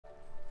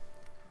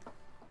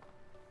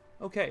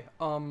Okay,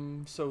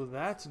 so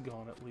that's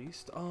gone at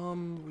least.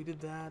 We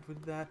did that, we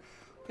did that.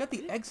 We got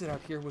the exit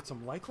out here with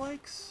some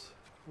likes,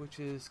 which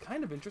is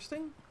kind of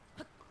interesting.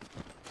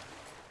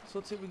 So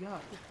let's see what we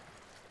got.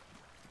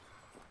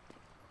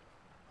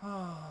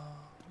 Oh,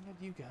 we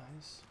got you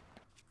guys.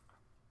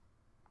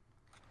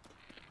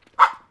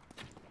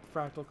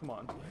 Fractal, come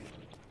on.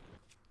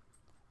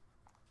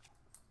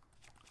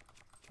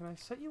 Can I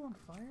set you on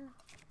fire?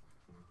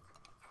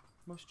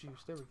 Most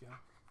juice, there we go.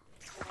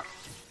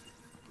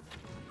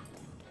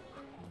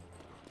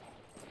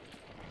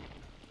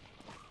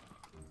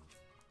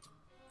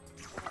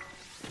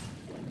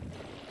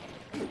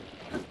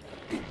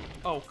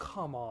 Oh,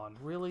 come on,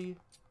 really?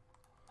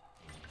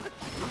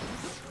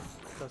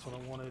 That's what I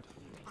wanted.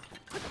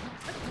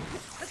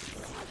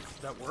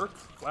 Did that work?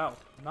 Wow,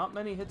 not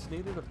many hits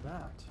needed of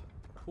that.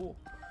 Cool.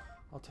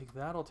 I'll take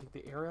that, I'll take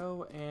the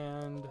arrow,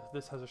 and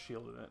this has a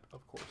shield in it.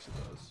 Of course it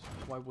does.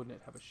 Why wouldn't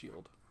it have a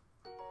shield?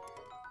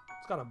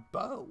 It's got a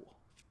bow.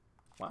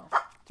 Wow,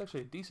 it's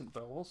actually a decent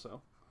bow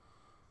also.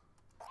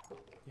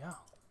 Yeah,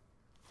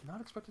 not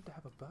expected to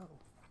have a bow.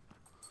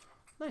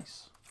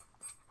 Nice.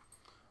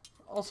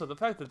 Also, the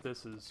fact that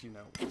this is, you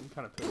know, I'm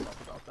kind of pissed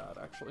off about that,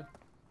 actually.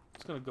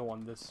 It's going to go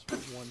on this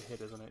one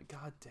hit, isn't it?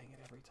 God dang it,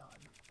 every time.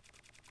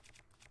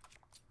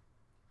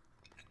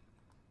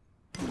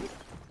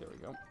 There we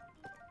go.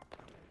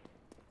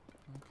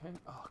 Okay.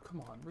 Oh,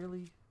 come on,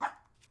 really?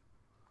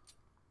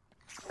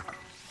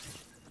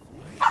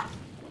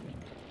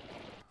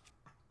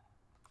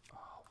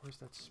 Oh, where's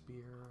that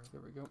spear? There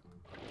we go.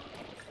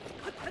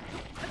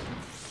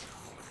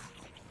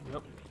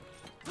 Yep.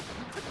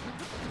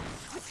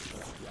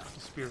 Yeah,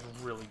 the spear's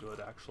really good,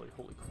 actually.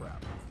 Holy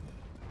crap.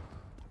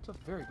 It's a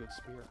very good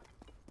spear.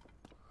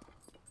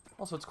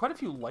 Also, it's quite a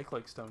few like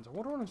stones. I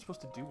wonder what I'm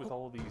supposed to do with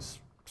all of these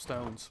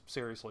stones.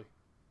 Seriously.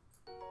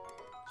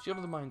 Shield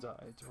of the Mind's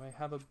Eye. Do I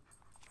have a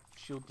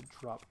shield to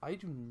drop? I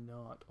do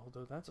not,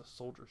 although that's a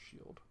soldier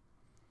shield.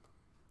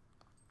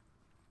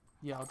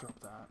 Yeah, I'll drop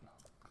that.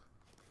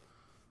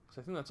 Because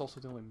I think that's also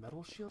the only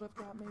metal shield I've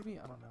got, maybe?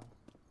 I don't know.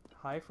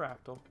 Hi,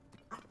 Fractal.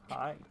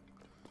 Hi.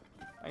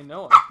 I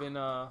know, I've been,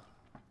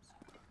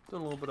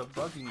 doing a little bit of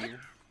bugging you.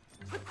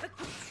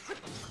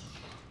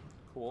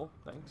 Cool,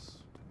 thanks.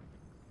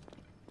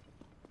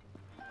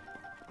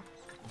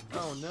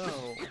 Oh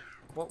no.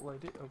 What will I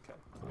do? Okay.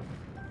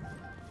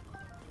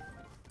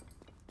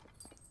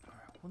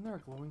 Alright, wasn't there a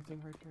glowing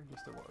thing right here?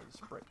 Yes, there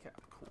was. Bright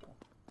cap. Cool.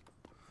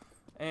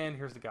 And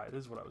here's the guy.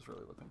 This is what I was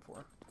really looking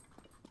for.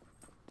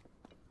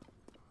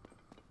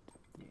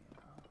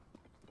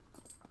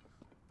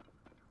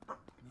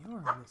 You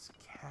are in this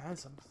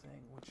chasm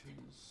thing, which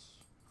is...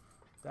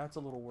 That's a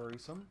little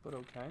worrisome, but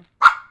okay.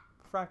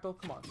 Fractal,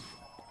 come on.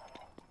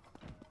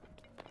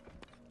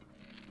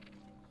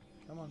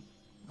 Come on.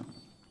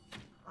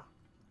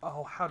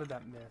 Oh, how did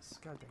that miss?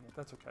 God dang it,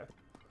 that's okay.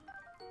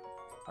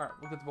 Alright,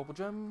 we'll get the bubble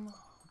gem. We'll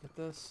get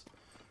this.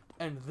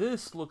 And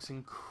this looks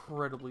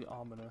incredibly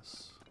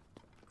ominous.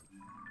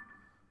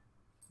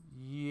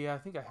 Yeah, I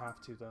think I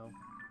have to, though.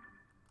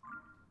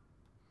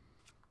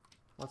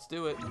 Let's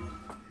do it.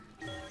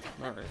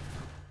 Alright.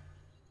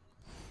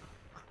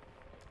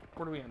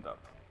 Where do we end up?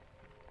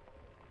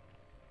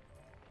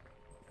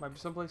 Might be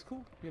someplace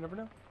cool. You never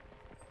know.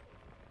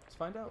 Let's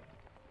find out.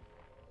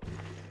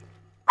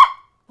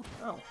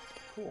 Oh,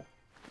 cool.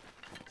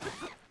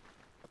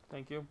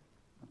 Thank you.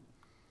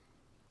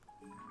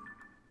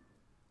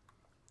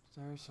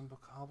 There's some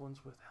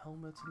bokoblins with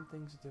helmets and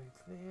things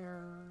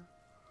there.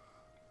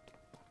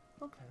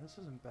 Okay, this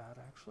isn't bad,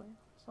 actually.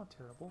 It's not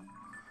terrible.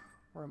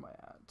 Where am I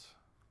at?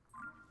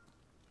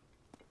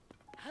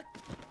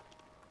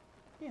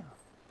 Yeah.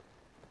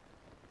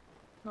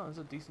 No, it's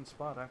a decent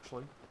spot,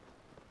 actually.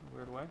 In a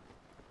weird way.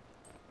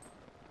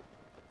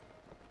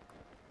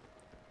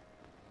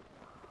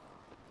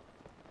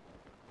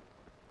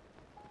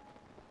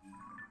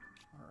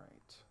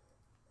 Alright.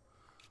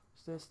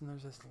 There's this, and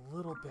there's this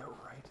little bit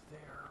right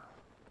there.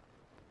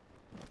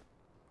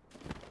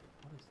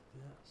 What is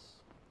this?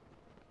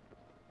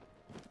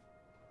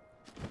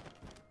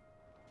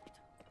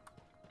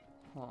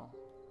 Huh.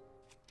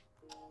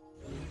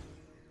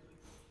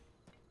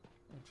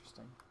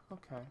 Interesting.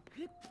 Okay.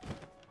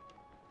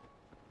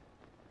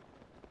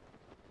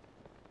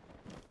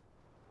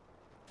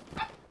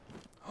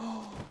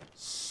 Oh,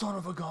 son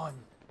of a gun!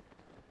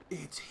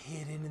 It's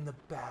hidden in the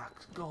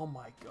back. Oh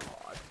my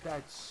god.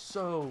 That's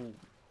so...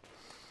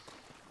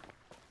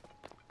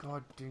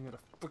 God dang it. I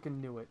frickin'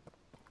 knew it.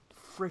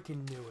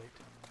 Frickin' knew it.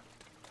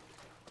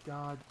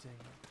 God dang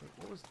it. Wait,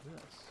 what was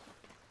this?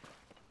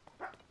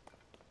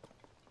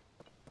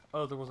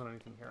 Oh, there wasn't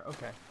anything here.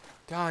 Okay.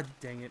 God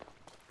dang it.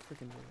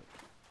 Frickin' knew it.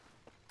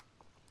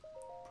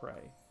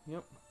 Pray.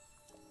 Yep.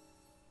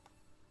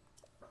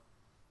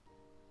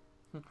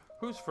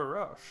 Who's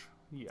Farosh?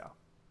 Yeah.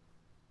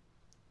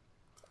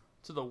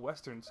 To the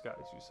western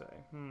skies, you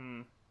say?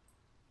 Hmm.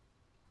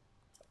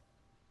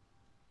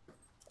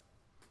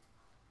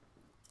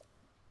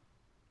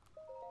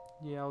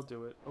 Yeah, I'll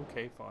do it.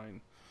 Okay,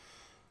 fine.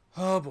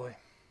 Oh, boy.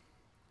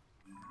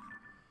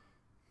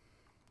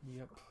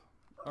 Yep.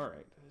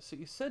 Alright, so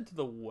you said to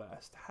the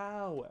west,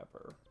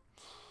 however...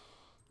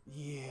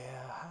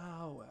 Yeah,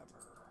 however...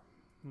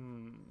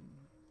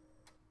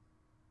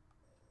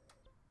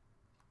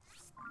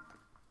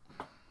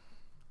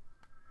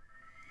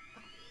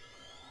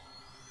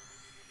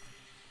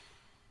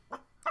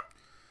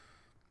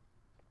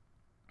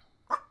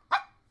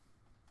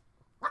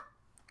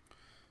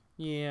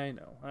 Yeah, I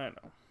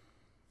know.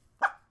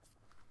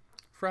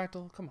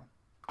 Fractal, come on.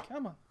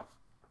 Come on.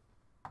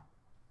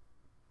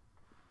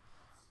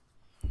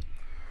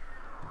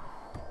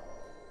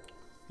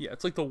 Yeah,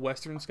 it's like the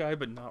western sky,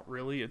 but not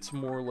really. It's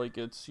more like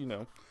it's, you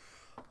know...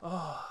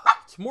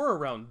 it's more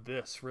around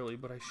this, really,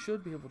 but I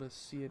should be able to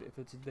see it if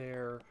it's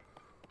there.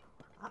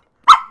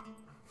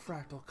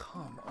 Fractal,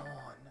 come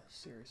on.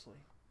 Seriously.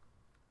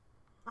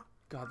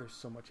 God, there's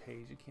so much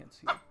haze, you can't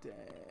see a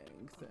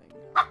dang thing.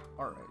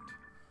 Alright.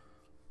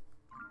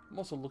 I'm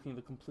also looking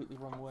the completely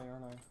wrong way,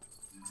 aren't I?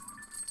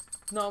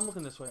 No, I'm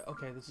looking this way.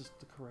 Okay, this is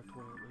the correct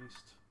way, at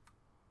least.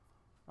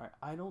 Alright,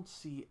 I don't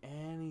see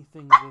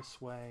anything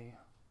this way.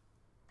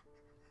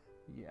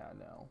 Yeah,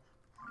 no.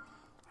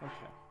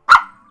 Okay.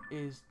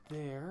 Is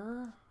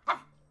there...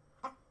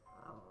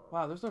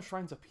 Wow, there's no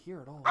shrines up here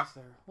at all, is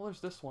there? Well,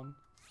 there's this one.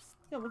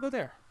 Yeah, we'll go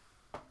there.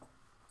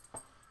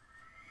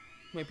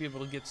 Might be able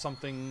to get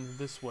something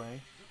this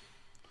way.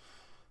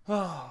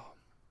 Oh.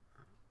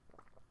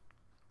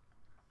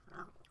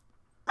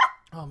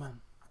 Oh,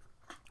 man.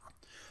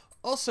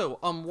 Also,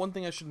 one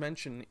thing I should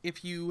mention,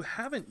 if you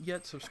haven't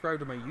yet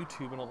subscribed to my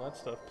YouTube and all that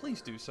stuff, please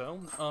do so.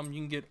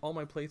 You can get all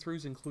my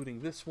playthroughs,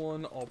 including this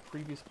one, all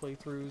previous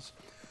playthroughs,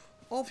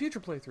 all future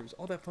playthroughs,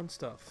 all that fun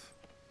stuff.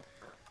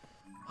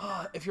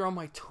 If you're on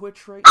my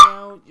Twitch right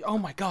now... Oh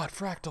my god,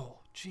 Fractal!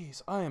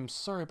 Jeez, I am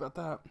sorry about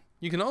that.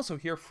 You can also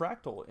hear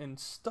Fractal in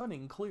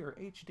stunning clear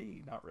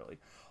HD. Not really.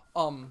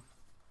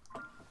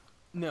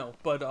 No,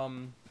 but,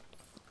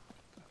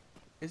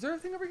 is there a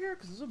thing over here?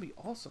 Because this would be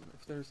awesome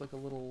if there's, like, a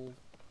little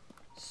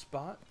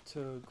spot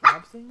to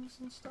grab things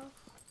and stuff.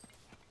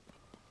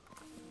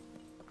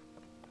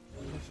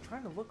 I'm just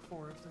trying to look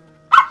for if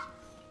there's...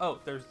 Oh,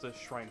 there's the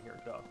shrine here.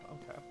 Duh.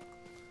 Okay.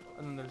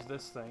 And then there's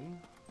this thing.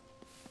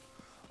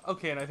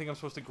 Okay, and I think I'm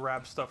supposed to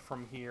grab stuff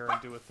from here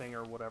and do a thing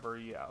or whatever.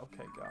 Yeah,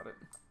 okay, got it.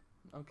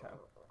 Okay.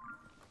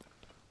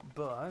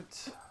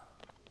 But...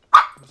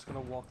 I'm just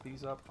gonna walk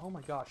these up. Oh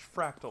my gosh,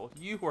 Fractal,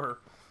 you were...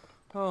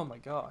 Oh my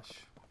gosh.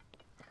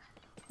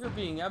 You're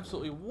being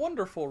absolutely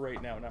wonderful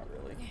right now. Not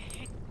really.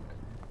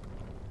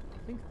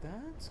 I think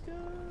that's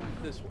good.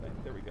 This way.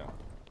 There we go.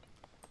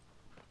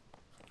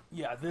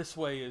 Yeah, this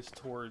way is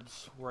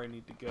towards where I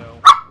need to go.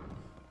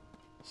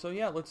 So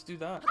yeah, let's do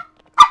that.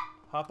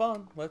 Hop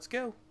on. Let's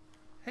go.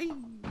 Hey!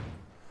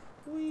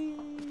 Whee!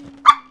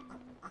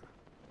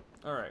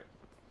 Alright.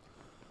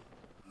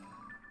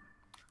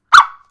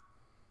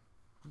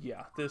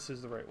 Yeah, this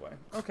is the right way.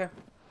 Okay.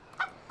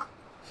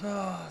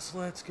 So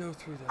let's go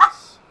through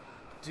this.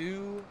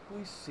 Do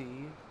we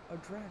see a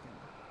dragon?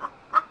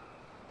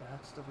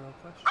 That's the real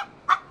question.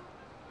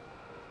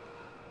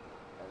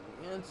 And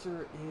the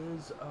answer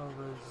is a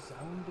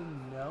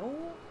resounding no?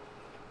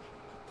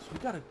 So we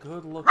got a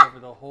good look over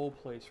the whole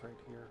place right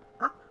here.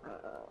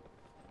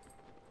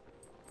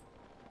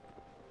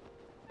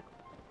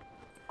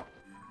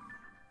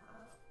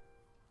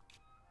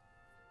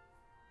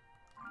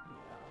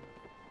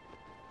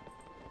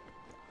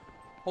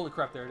 Holy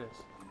crap, there it is.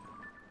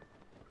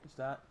 Is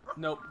that?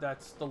 Nope,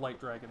 that's the light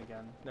dragon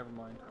again. Never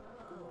mind.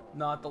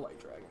 Not the light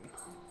dragon.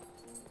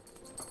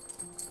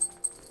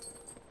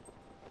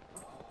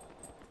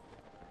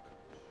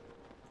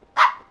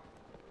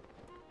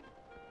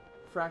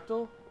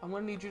 Fractal, I'm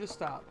gonna need you to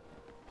stop.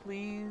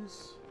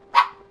 Please?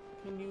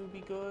 Can you be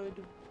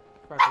good?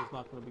 Fractal's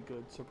not gonna be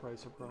good. Surprise,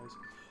 surprise.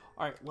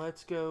 Alright,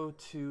 let's go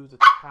to the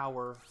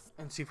tower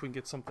and see if we can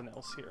get something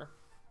else here.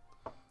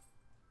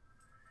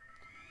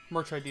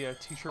 Merch idea, a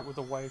t-shirt with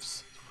the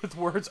wife's with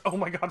words, oh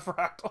my god,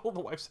 Fractal. The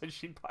wife said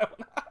she'd buy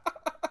one.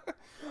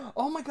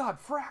 Oh my god,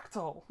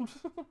 Fractal.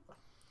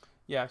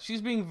 Yeah,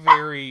 she's being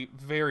very,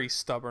 very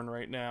stubborn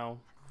right now.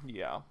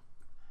 Yeah.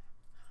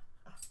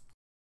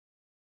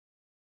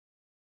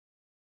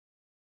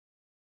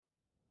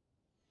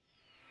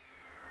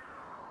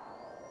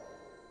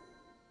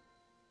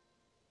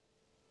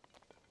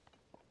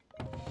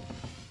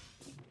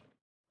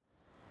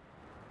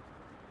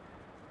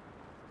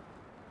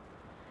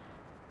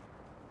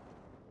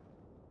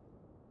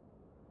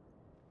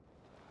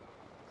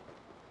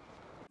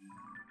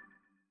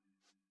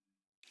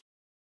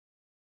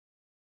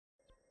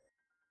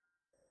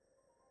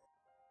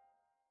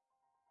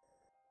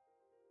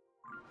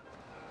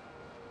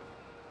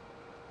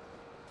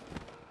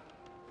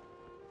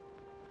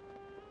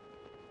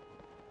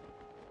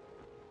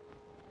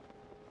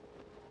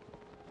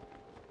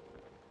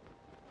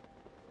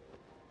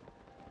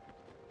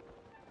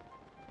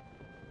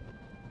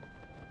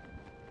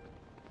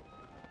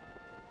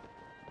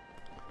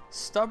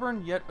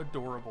 Stubborn yet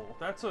adorable.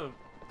 That's a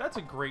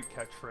great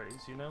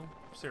catchphrase, you know?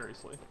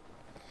 Seriously.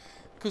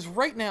 Because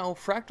right now,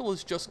 Fractal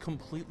is just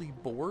completely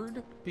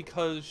bored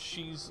because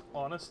she's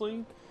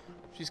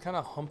kind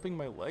of humping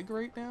my leg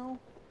right now.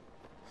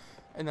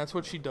 And that's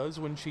what she does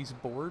when she's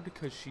bored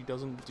because she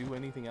doesn't do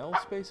anything else,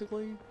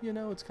 basically. You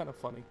know, it's kind of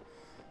funny.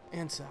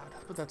 And sad,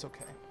 but that's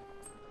okay.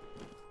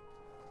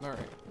 Alright.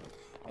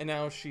 And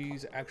now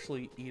she's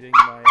actually eating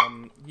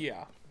my,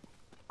 yeah.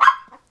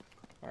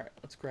 Alright,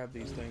 let's grab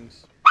these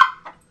things.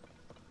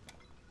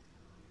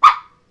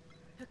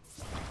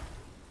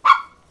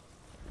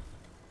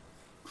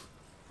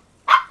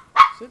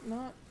 Is it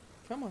not?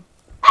 Come on.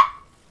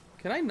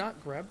 Can I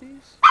not grab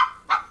these?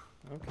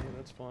 Okay,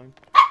 that's fine.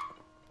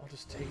 I'll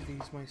just take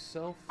these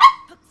myself.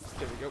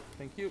 There we go.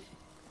 Thank you.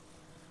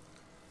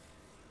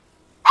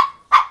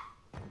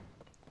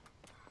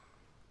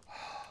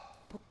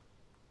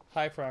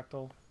 Hi,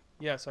 Fractal.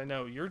 Yes, I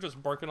know. You're just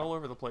barking all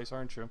over the place,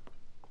 aren't you?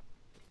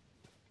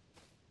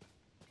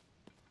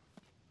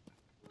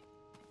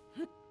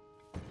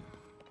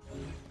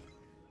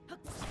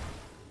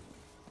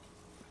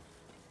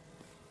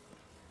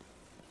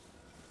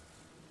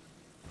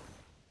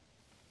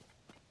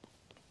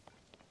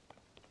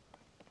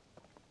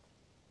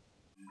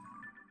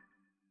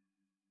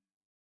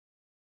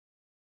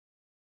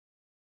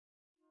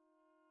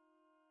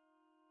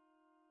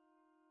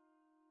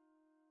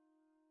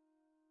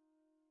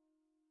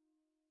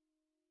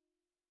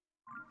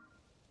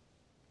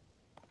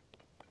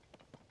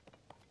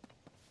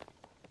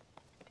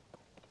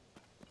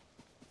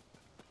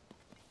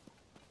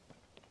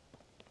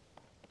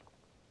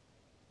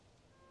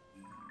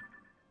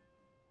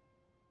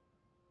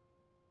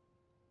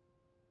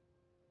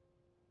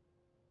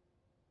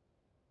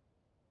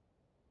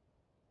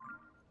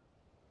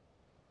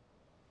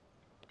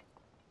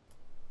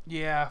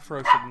 Yeah,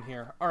 Frost isn't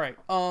here. Alright,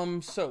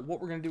 so what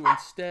we're gonna do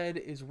instead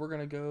is we're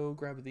gonna go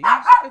grab these,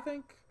 I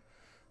think.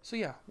 So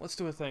yeah, let's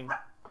do a thing.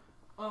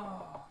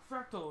 Oh,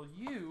 Fractal,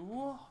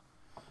 you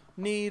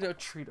need a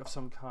treat of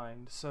some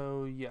kind,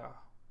 so yeah.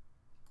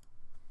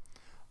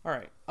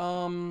 Alright,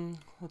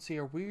 let's see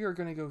here. We are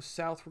gonna go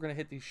south. We're gonna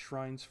hit these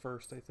shrines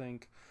first, I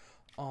think.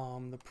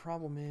 The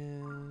problem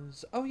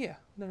is... Oh yeah,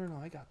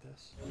 no, I got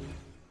this.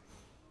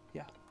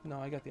 Yeah, no,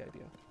 I got the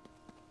idea.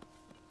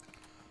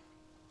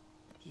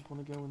 Just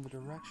want to go in the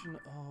direction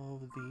of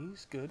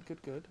these. Good.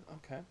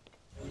 Okay.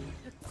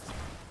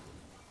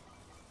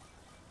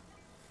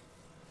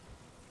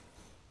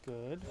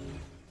 Good.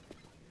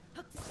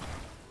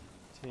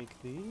 Take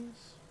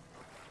these.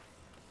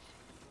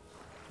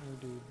 We'll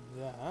do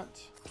that.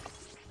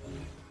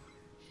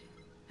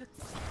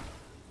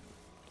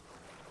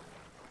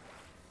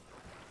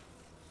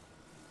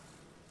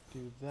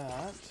 Do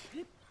that.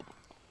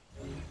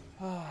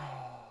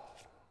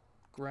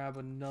 Grab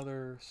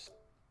another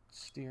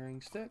steering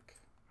stick.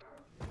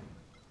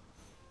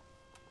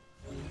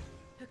 Right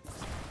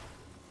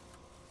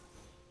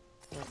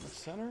in the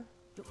center.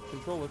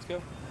 Control, let's go.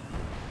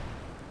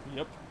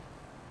 Yep.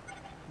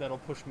 That'll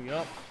push me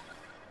up.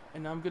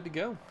 And now I'm good to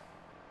go.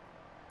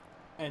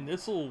 And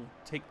this'll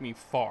take me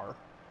far,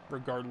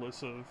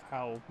 regardless of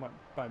how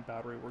my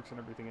battery works and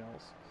everything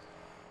else.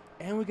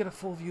 And we get a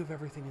full view of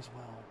everything as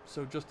well.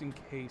 So just in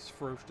case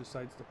Frosh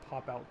decides to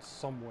pop out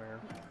somewhere.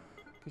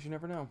 Because you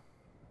never know.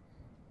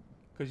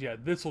 Because yeah,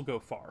 this'll go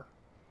far.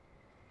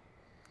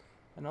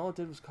 And all it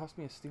did was cost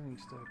me a steering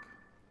stick.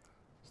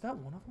 Is that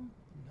one of them?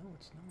 No,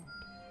 it's not.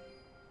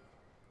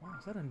 Wow,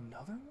 is that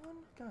another one?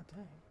 God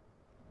dang.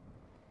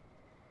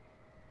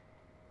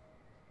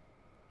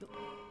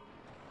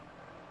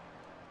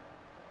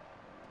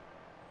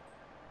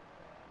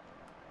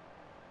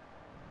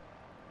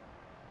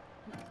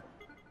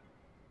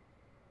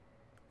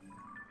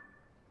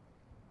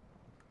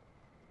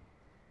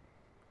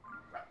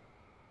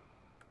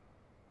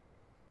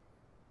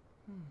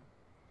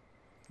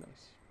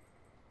 Nice.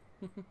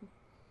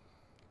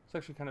 It's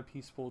actually kind of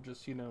peaceful,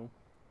 just, you know,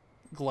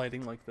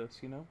 gliding like this,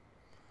 you know?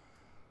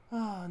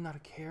 Ah, not a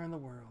care in the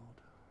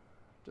world.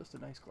 Just a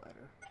nice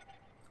glider.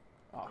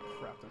 Oh,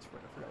 crap, that's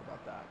right. I forgot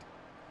about that.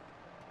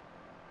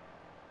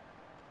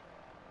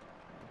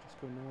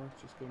 Just go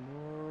north, just go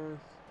north.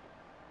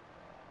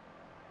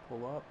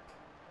 Pull up.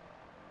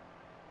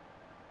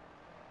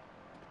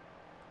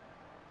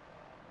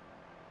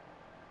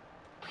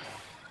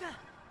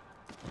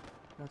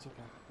 That's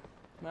okay.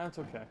 That's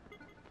okay.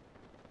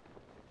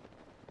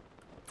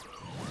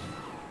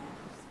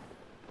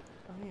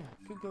 Oh yeah,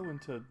 could go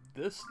into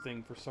this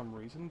thing for some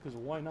reason, because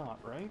why not,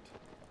 right?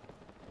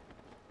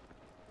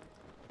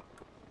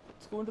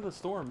 Let's go into the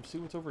storm, see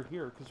what's over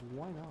here, because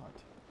why not?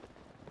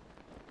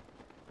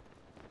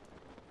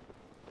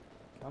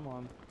 Come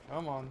on,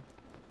 come on.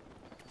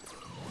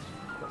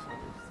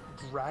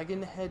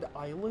 Dragon Head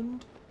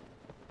Island?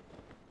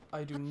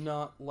 I do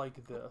not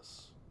like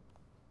this.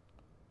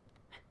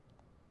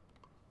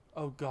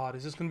 Oh god,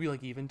 is this going to be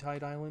like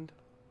Eventide Island?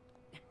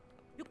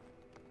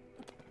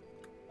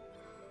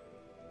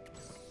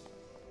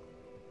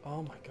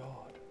 Oh my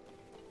god.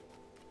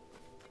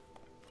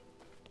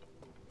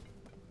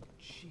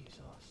 Jesus,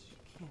 you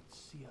can't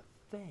see a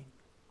thing.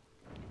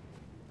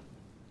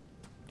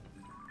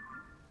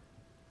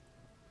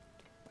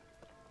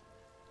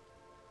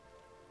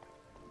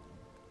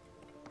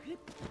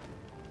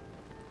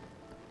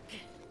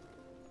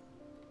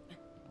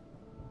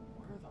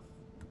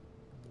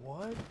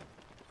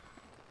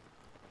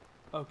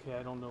 Okay,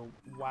 I don't know.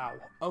 Wow.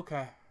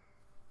 Okay.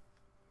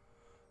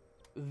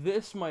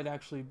 This might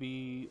actually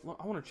be...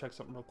 I want to check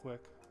something real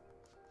quick.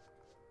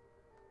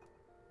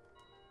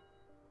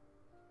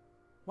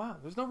 Wow,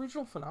 there's no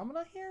regional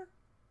phenomena here?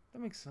 That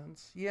makes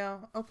sense. Yeah,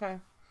 okay.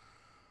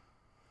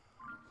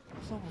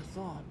 That's not what I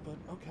thought, but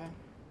okay.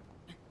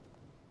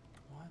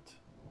 What?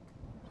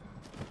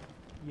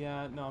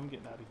 Yeah, no, I'm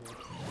getting out of here.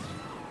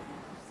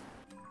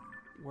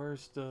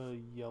 Where's the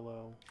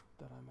yellow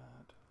that I'm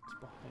at? It's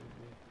behind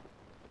me.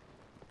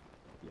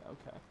 Yeah,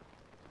 okay.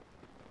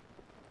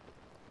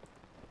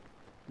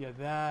 Yeah,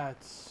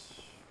 that's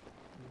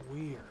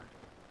weird.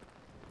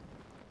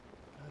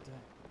 God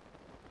dang.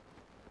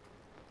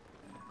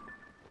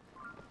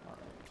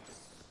 Alright.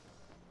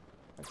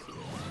 I see it.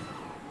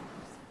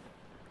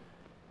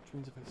 Which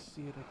means if I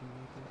see it, I can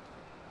make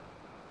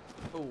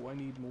it. Oh, I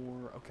need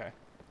more. Okay.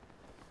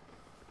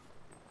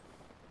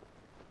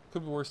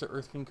 Could be worse that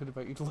Earth King could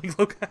invite you to Lake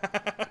Look.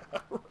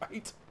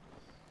 Right.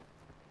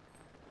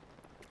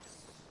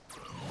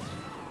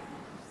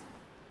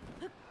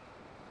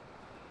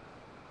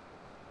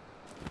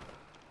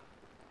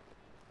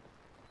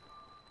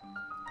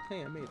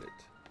 Hey, I made it.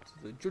 To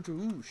the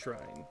Jojo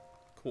Shrine.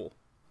 Cool.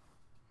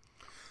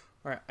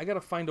 Alright, I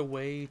gotta find a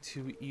way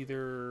to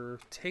either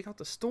take out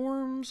the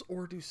storms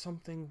or do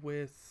something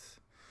with...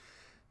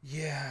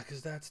 Yeah,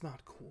 because that's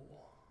not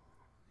cool.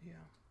 Yeah.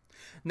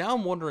 Now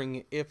I'm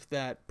wondering if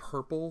that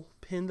purple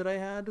pin that I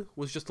had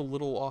was just a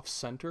little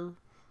off-center,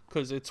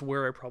 because it's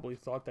where I probably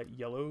thought that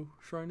yellow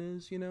shrine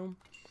is, you know?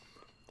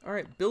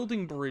 Alright,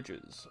 building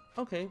bridges.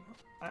 Okay,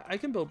 I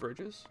can build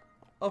bridges.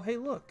 Oh, hey,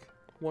 look.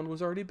 One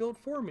was already built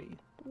for me.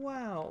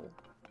 Wow.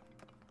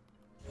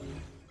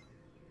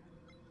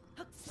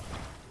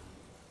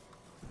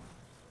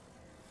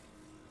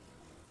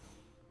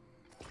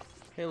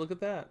 Hey, look at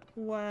that.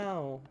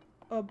 Wow.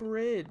 A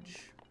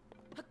bridge.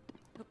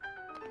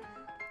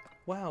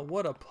 Wow,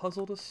 what a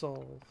puzzle to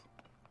solve.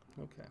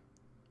 Okay.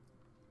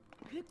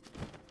 I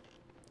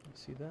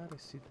see that, I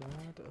see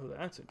that. Oh,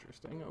 that's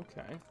interesting.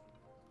 Okay.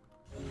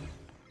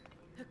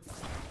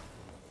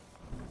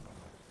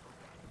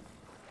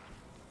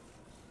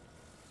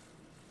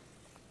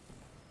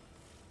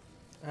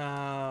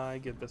 Ah, I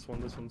get this one.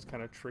 This one's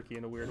kind of tricky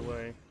in a weird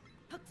way.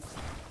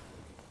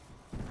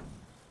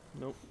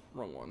 Nope,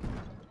 wrong one.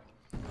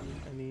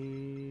 I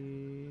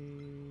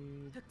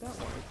need that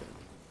one, I think.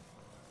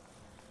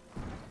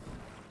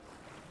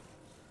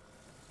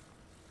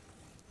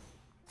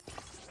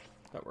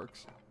 That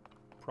works.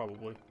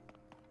 Probably.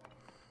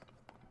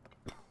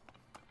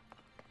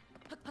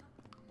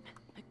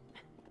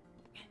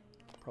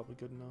 Probably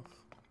good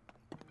enough.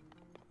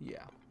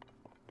 Yeah.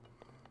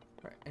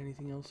 Alright,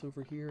 anything else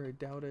over here? I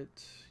doubt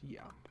it.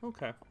 Yeah,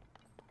 okay.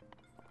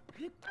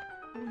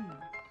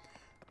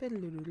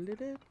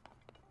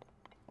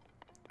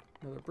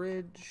 Another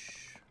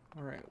bridge.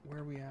 Alright, where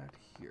are we at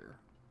here?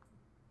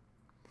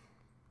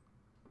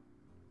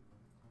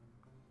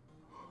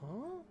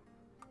 Huh?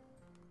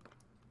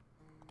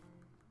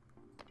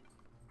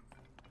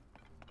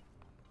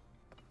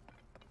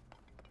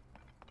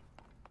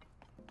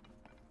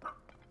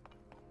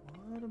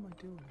 What am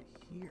I doing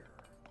here?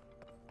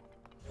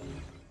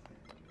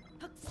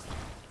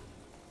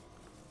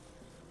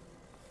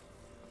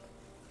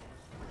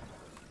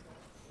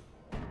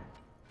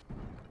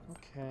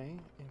 Okay,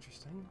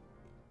 interesting.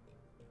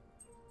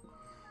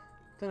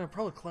 Then I'd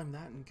probably climb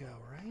that and go,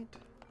 right?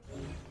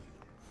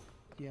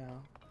 Yeah.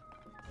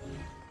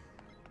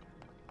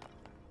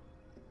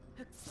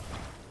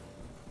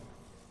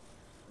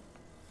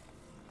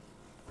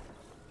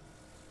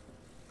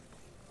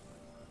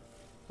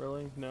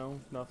 Really? No?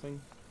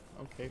 Nothing?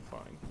 Okay,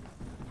 fine.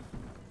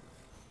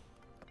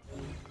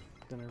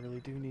 Then I really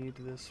do need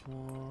this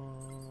one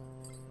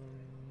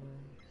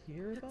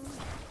here, then?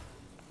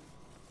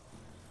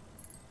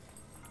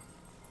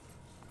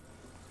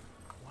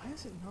 Why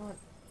is it not...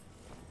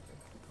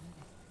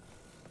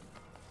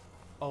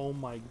 Oh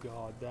my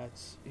god,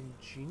 that's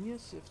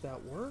ingenious if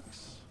that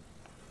works.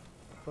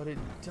 But it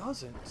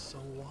doesn't, so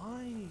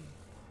why?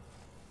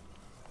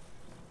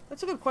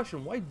 That's a good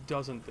question. Why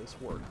doesn't this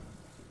work?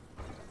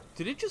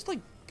 Did it just,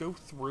 like, go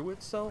through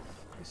itself?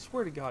 I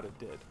swear to god it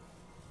did.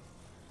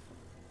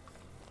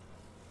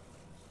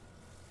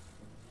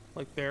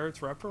 Like, there,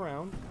 it's wrapped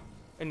around.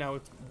 And now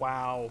it's...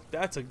 Wow,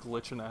 that's a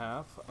glitch and a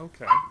half.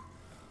 Okay.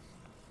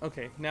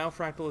 Okay, now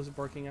Fractal is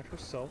barking at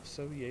herself,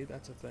 so yay,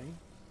 that's a thing.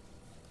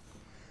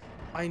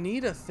 I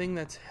need a thing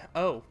that's...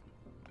 Oh.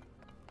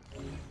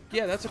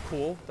 Yeah, that's a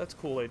cool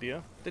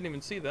idea. Didn't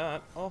even see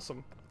that.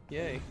 Awesome.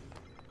 Yay.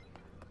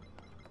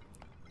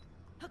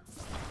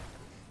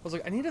 I was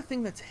like, I need a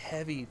thing that's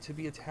heavy to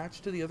be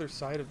attached to the other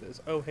side of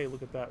this. Oh, hey,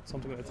 look at that.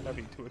 Something that's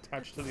heavy to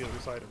attach to the other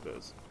side of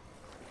this.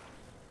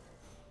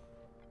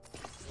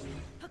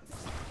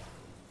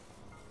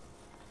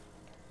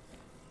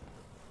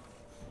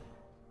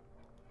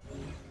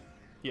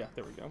 Yeah,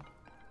 there we go.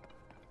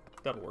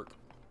 That'll work.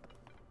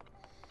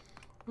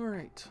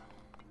 Alright.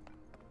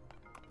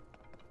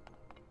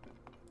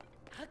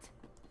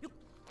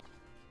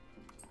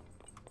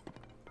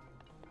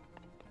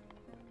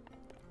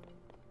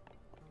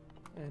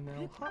 And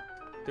now hop.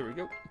 There we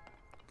go.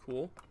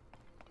 Cool.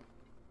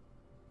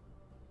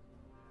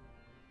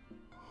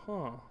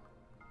 Huh.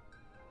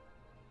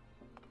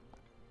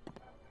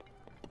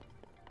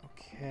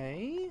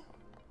 Okay.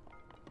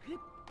 But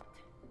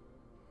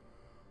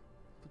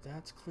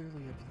that's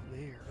clearly up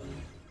there.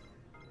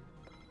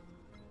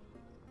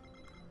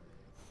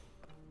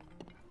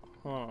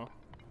 Huh.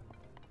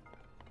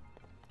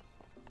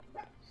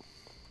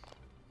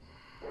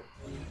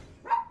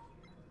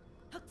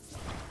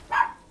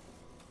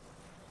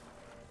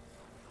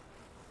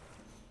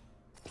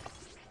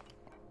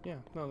 Yeah,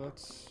 no,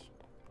 that's...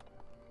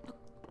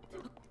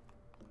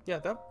 Yeah,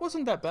 that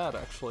wasn't that bad,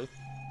 actually.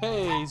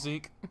 Hey,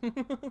 Zeke.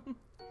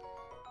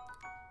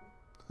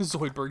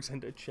 Zoidberg's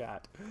into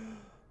chat.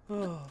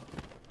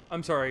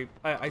 I'm sorry,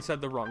 I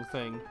said the wrong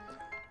thing.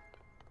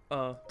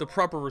 The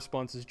proper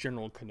response is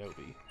General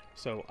Kenobi,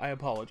 so I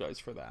apologize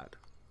for that.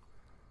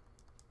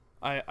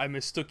 I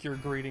mistook your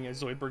greeting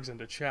as Zoidberg's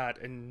into chat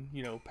and,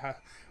 you know,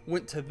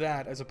 went to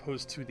that as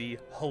opposed to the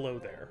hello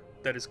there.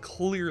 That is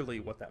clearly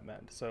what that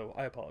meant, so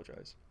I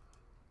apologize.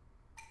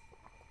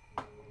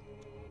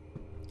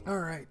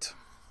 Alright.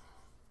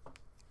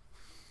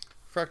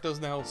 Fracta's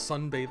now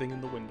sunbathing in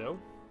the window,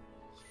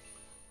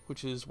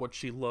 which is what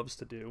she loves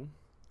to do,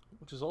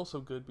 which is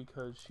also good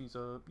because she's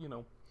you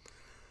know,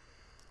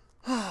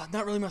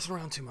 not really messing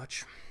around too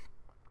much.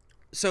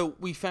 So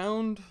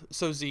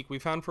Zeke, we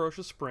found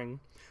Ferocious Spring.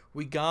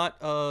 We got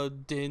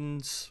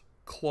Din's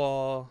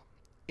Claw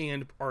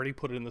and already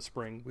put it in the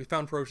spring. We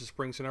found Ferocious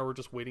Spring, so now we're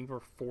just waiting for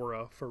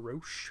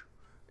Feroche,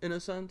 in a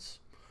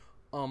sense.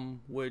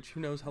 Which, who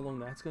knows how long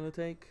that's going to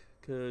take,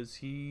 because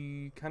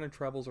he kind of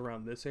travels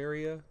around this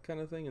area kind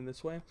of thing in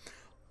this way.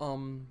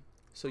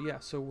 So yeah,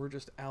 so we're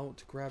just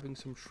out grabbing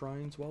some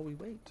shrines while we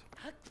wait.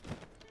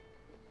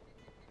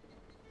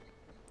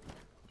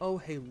 Oh,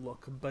 hey,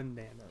 look,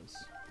 bananas.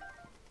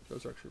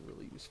 Those are actually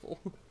really useful.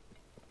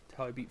 That's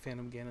how I beat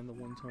Phantom Ganon the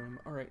one time.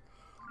 Alright.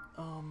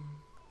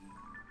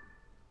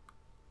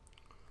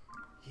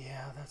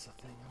 Yeah, that's the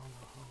thing. I don't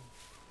know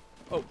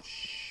how... Oh,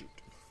 shoot.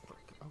 Frick.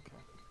 Okay.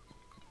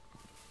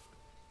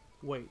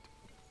 Wait.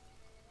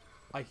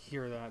 I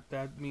hear that.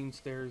 That means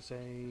there's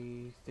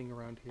a thing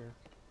around here.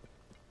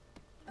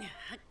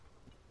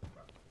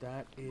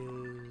 That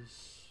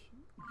is...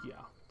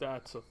 Yeah,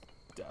 that's a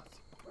death.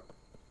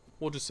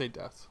 We'll just say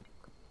death.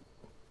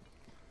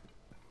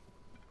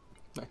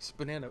 Nice.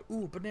 Banana.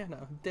 Ooh,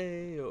 banana.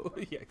 Deo.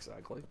 Yeah,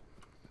 exactly.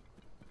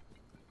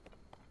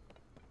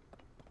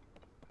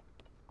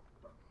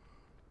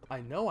 I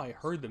know I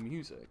heard the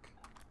music.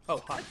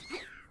 Oh, hi.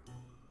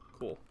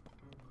 Cool.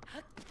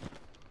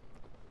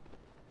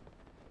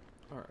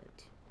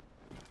 Alright.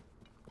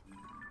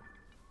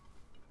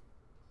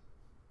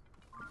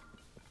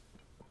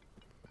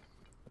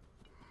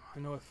 I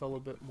know I fell a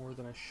bit more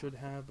than I should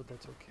have, but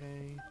that's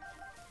okay.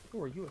 Oh,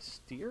 are you a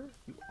steer?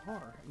 You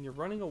are, and you're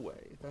running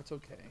away. That's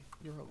okay.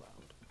 You're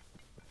allowed.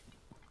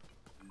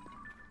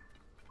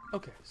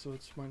 Okay, so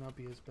it might not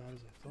be as bad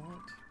as I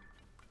thought.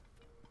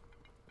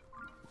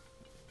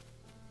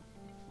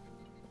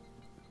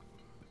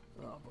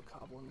 Oh,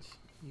 bokoblins.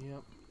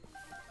 Yep.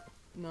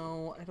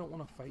 No, I don't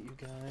want to fight you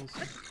guys.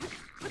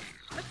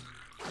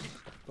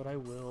 But I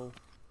will.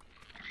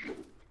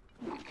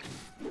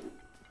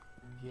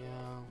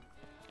 Yeah.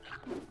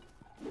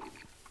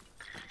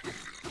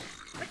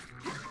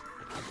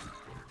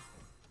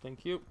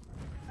 Thank you.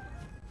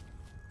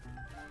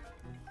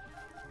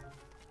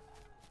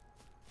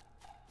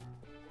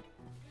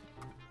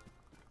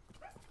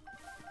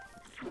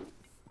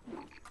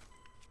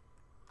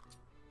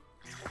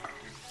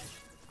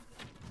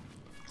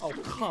 Oh,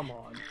 come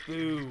on.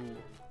 Boo.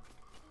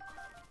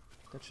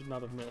 That should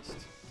not have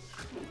missed.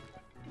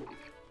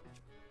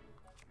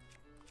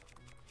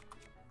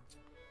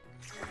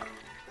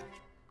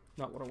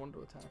 Not what I wanted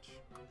to attach.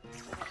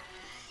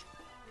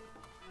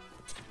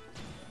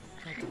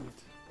 God damn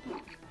it.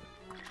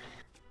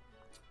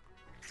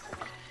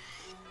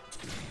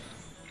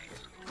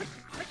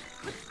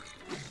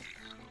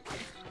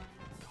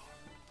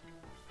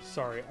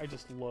 Sorry, I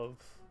just love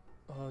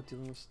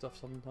dealing with stuff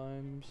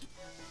sometimes.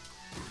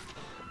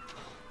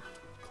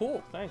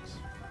 Cool, thanks.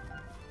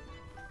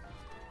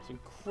 It's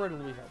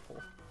incredibly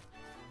helpful.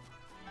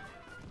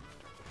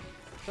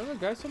 Is there another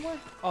guy somewhere?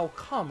 Oh,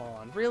 come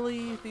on.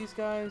 Really? These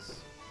guys?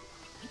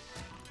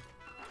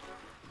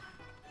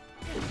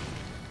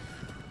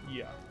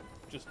 Yeah,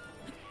 just...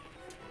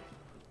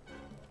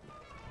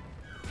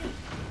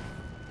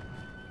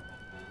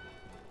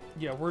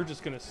 Yeah, we're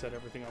just gonna set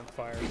everything on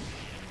fire.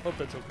 Hope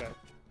that's okay.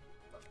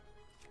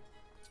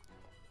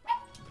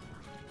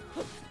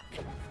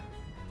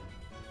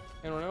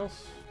 Anyone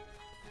else?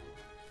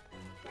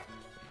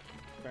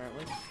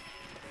 Apparently.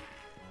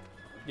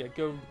 Yeah,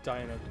 go die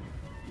in a...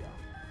 Yeah.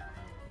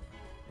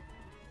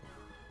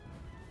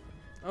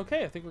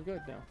 Okay, I think we're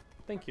good now.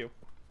 Thank you.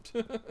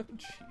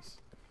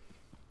 Jeez.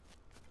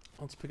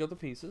 Let's pick up the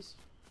pieces.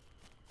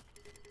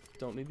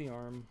 Don't need the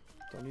arm.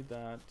 Don't need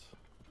that.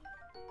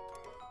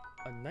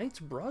 A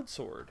knight's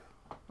broadsword.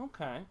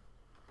 Okay.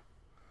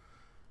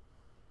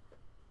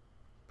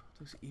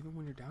 Looks even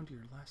when you're down to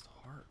your last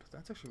heart.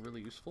 That's actually really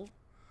useful.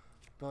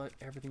 But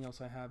everything else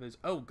I have is...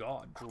 Oh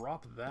god,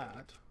 drop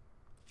that.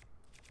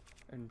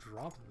 And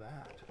drop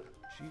that.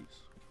 Jeez.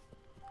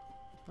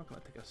 I'm not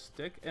gonna take a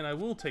stick. And I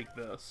will take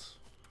this.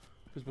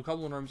 Because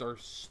Bokoblin arms are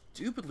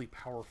stupidly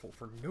powerful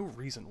for no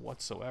reason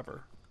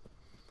whatsoever.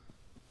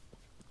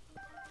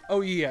 Oh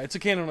yeah, it's a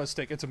cannon on a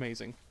stick. It's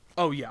amazing.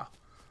 Oh yeah.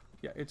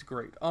 Yeah, it's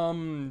great.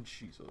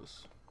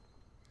 Jesus.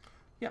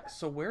 Yeah,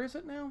 so where is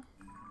it now?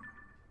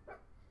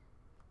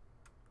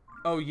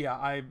 Oh yeah,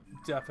 I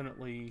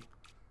definitely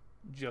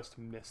just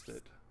missed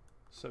it.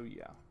 So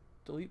yeah.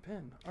 Delete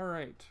pin.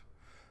 Alright.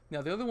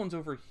 Now the other one's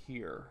over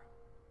here.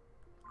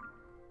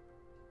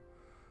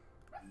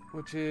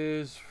 Which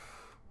is...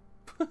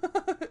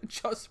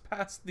 just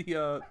past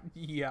the,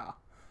 yeah.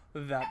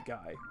 That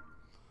guy.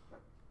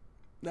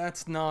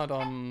 That's not,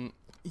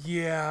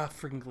 yeah,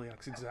 freaking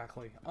Gleox,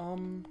 exactly.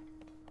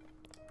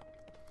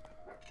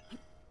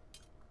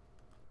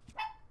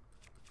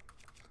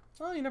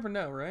 Well, you never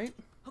know, right?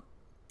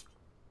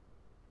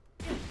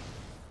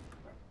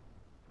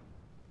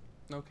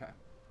 Okay.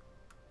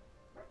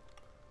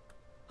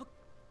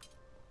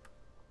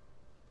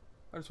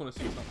 I just want to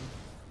see something.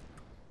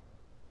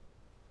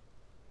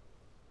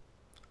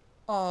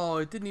 Oh,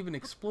 it didn't even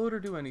explode or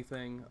do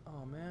anything.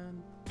 Oh,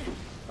 man.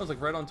 That was,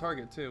 like, right on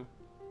target, too.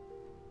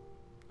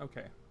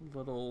 Okay.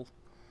 Little...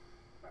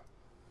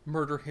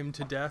 murder him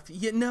to death.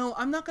 Yeah, no,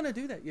 I'm not gonna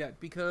do that yet,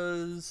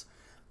 because...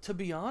 to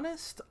be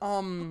honest,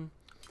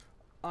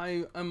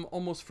 I am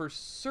almost for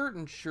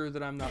certain sure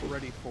that I'm not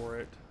ready for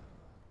it.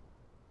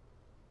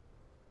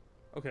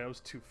 Okay, that was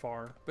too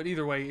far. But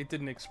either way, it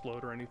didn't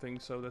explode or anything,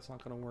 so that's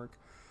not going to work.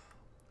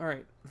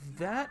 Alright,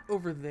 that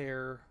over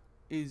there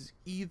is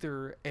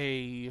either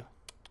a...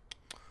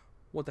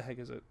 what the heck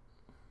is it?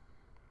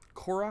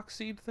 Korok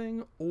seed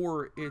thing,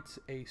 or it's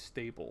a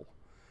stable.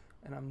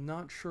 And I'm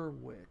not sure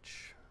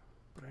which.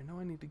 But I know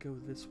I need to go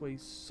this way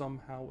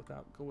somehow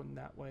without going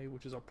that way,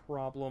 which is a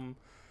problem.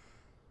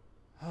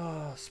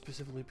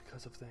 Specifically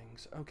because of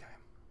things. Okay.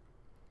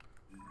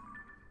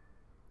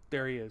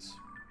 There he is.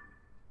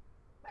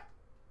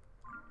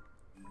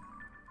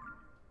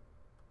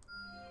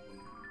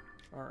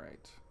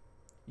 Alright.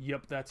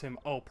 Yep, that's him.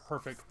 Oh,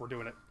 perfect. We're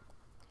doing it.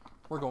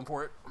 We're going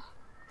for it.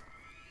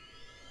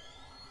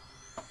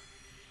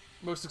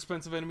 Most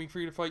expensive enemy for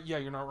you to fight? Yeah,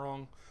 you're not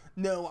wrong.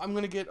 No, I'm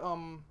gonna get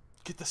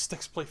the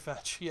sticks play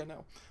fetch. Yeah,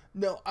 no.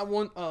 No, I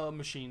want,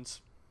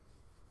 machines.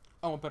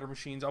 I want better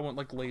machines. I want,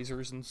 like,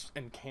 lasers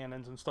and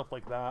cannons and stuff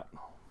like that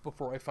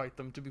before I fight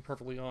them, to be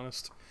perfectly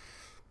honest.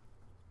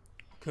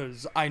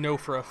 Because I know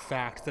for a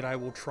fact that I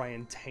will try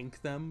and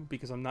tank them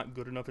because I'm not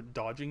good enough at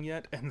dodging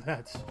yet, and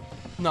that's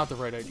not the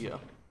right idea.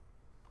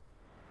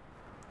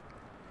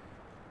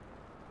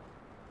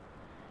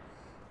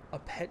 A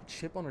pet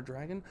chip on a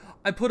dragon?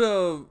 I put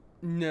a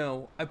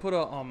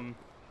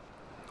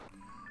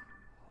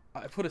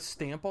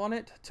stamp on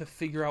it to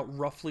figure out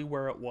roughly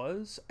where it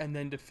was, and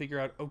then to figure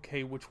out,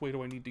 okay, which way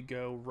do I need to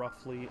go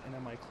roughly, and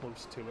am I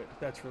close to it?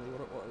 That's really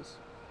what it was.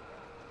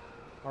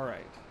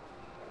 Alright.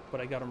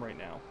 But I got him right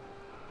now.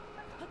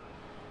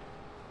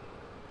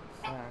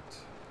 In fact,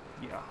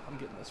 yeah, I'm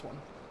getting this one.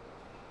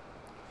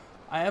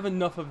 I have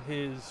enough of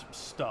his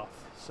stuff,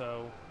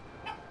 so...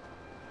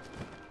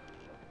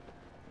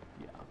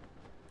 yeah.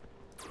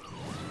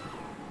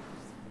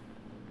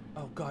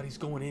 Oh god, he's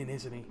going in,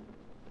 isn't he?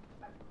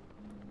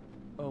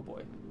 Oh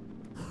boy.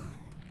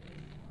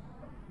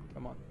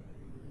 Come on.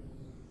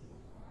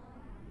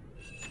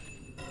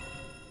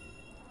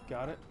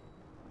 Got it.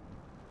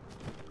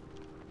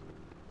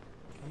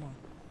 Come on.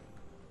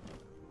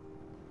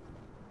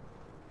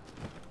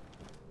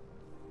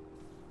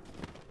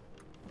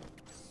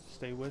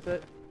 Stay with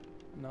it.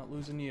 I'm not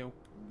losing you.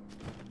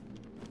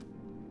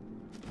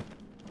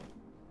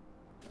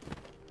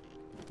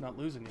 Not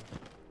losing you.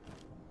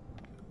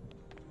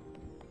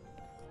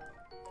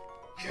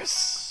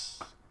 Yes!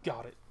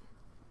 Got it.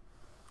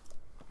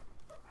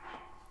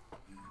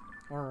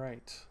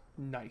 Alright.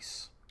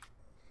 Nice.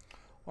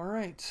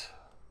 Alright.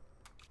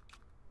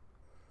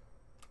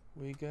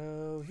 We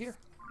go here.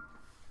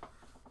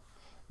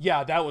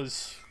 Yeah, that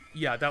was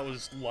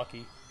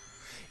lucky.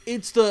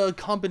 It's the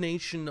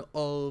combination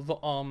of,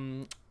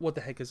 what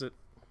the heck is it?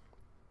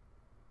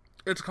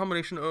 It's a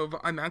combination of,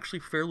 I'm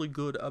actually fairly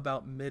good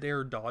about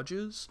mid-air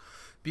dodges,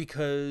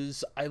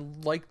 because I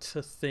like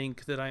to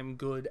think that I'm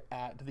good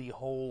at the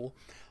whole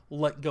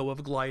let go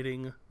of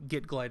gliding,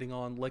 get gliding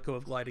on, let go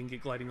of gliding,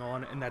 get gliding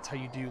on, and that's how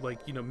you do, like,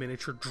 you know,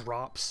 miniature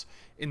drops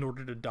in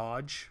order to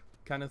dodge,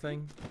 kind of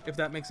thing, if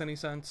that makes any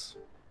sense.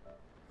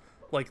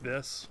 Like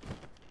this.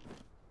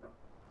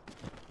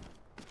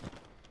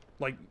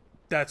 Like,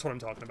 that's what I'm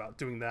talking about,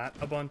 doing that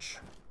a bunch.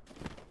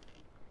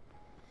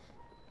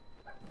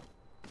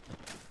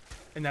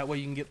 And that way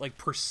you can get, like,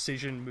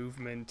 precision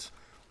movement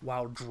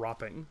while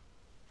dropping.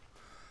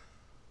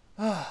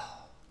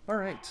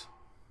 Alright.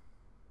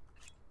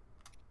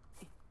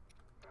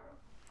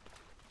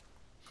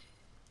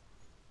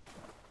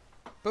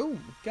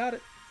 Boom! Got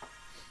it.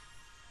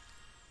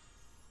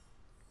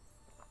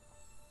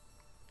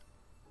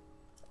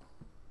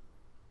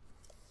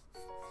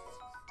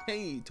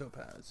 Hey,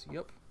 Topaz.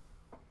 Yep.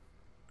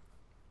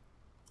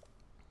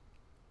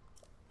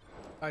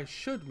 I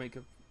should make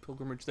a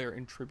pilgrimage there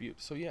in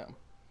tribute, so yeah.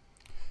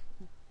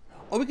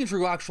 Oh, we can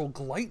trigger actual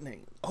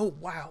lightning. Oh,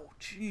 wow.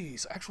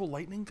 Jeez. Actual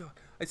lightning? God.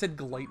 I said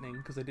glightning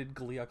because I did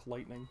Gliok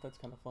lightning. That's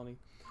kind of funny.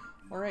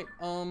 Alright,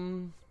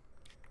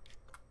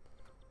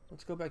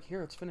 let's go back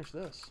here. Let's finish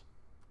this.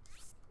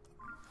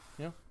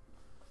 Yeah.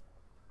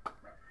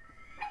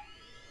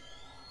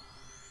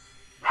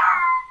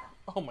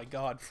 Oh my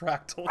god,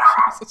 Fractal.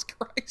 Jesus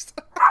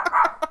Christ.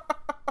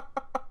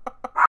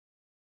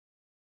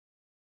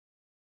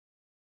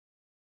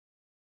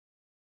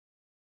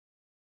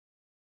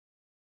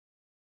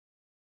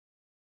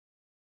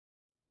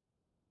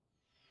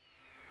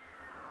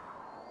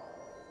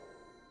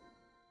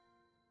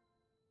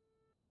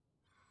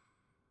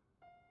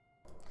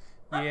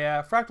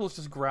 Yeah, Fractal's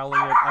just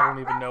growling at I don't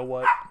even know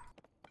what.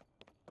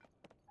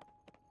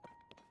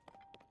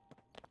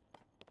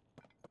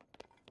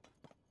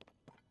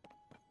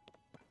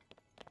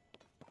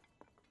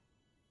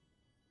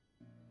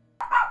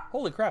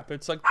 Holy crap,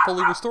 it's like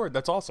fully restored.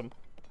 That's awesome.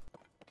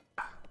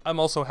 I'm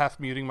also half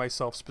muting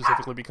myself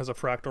specifically because of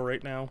Fractal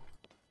right now.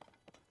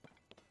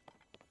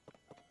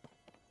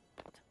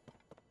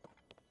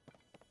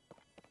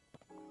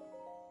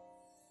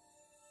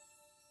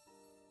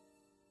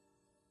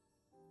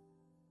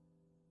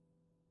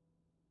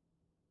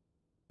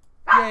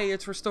 Yay,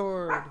 it's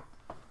restored.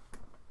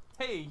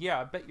 Hey,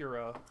 yeah, I bet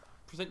you're,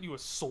 present you a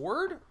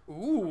sword?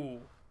 Ooh.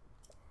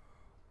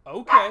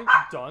 Okay,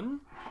 done.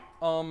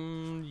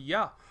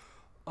 Yeah.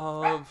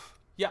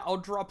 Yeah, I'll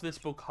drop this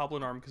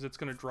Bokoblin arm because it's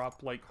gonna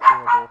drop, like,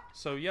 horrible.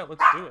 So, yeah,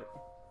 let's do it.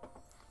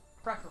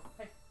 Fractal,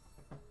 hey.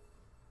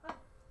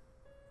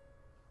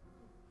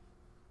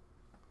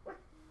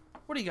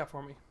 What do you got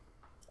for me?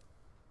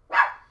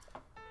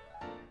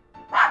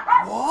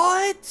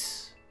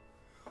 What?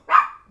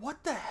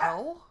 What the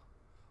hell?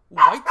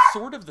 White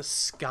Sword of the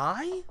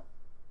Sky?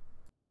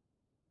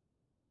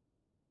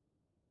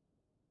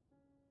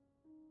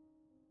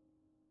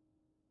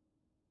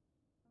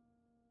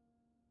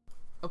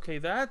 Okay,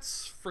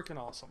 that's freaking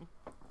awesome.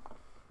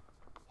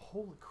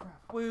 Holy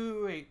crap.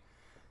 Wait.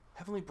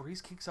 Heavenly Breeze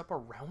kicks up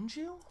around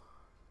you?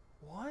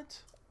 What?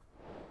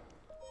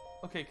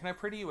 Okay, can I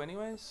pray to you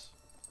anyways?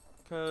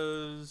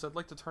 Because I'd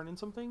like to turn in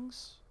some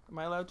things. Am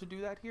I allowed to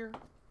do that here?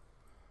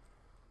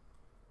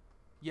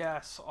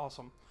 Yes,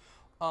 awesome.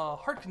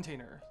 Heart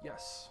container,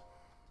 yes.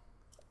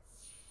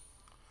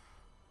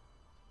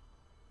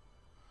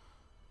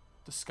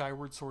 The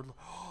Skyward Sword.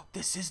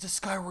 This is the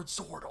Skyward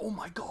Sword. Oh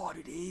my god,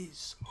 it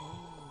is.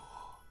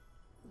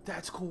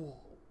 That's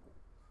cool.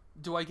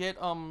 Do I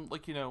get,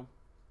 like, you know,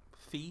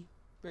 fee,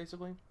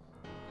 basically?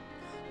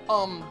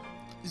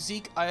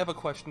 Zeke, I have a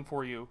question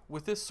for you.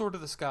 With this Sword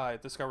of the Sky,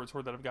 the Skyward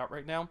Sword that I've got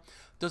right now,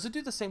 does it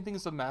do the same thing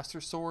as the Master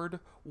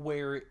Sword,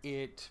 where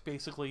it,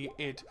 basically,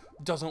 it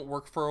doesn't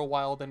work for a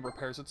while, then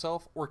repairs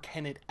itself, or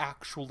can it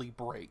actually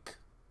break?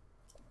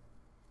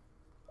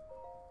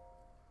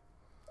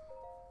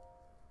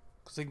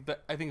 Because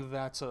I think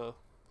that's a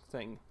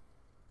thing.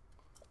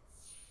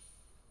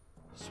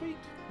 Sweet.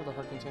 With a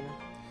heart container.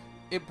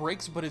 It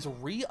breaks, but is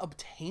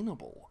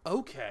re-obtainable.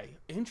 Okay,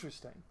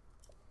 interesting.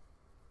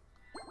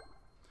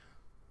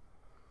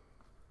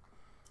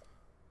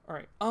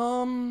 Alright,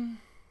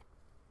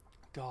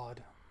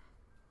 God.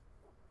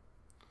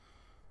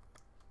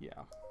 Yeah.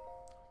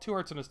 2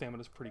 hearts and a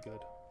stamina is pretty good.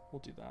 We'll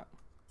do that.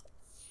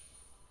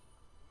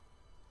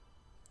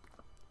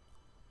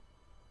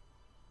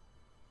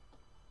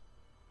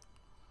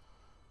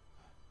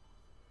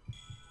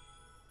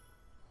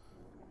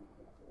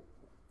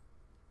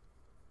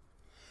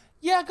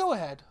 Yeah, go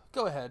ahead.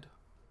 Go ahead.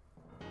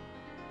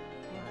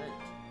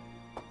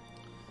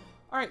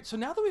 Alright, so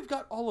now that we've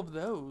got all of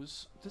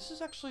those, this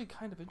is actually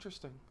kind of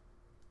interesting.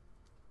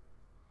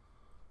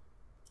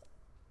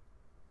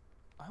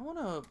 I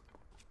wanna...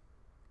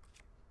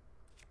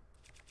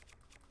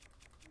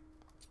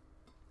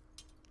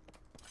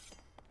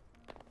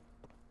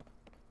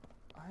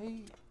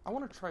 I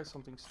wanna try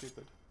something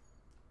stupid.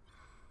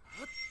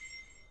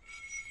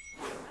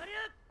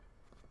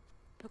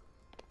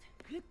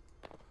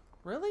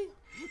 Really?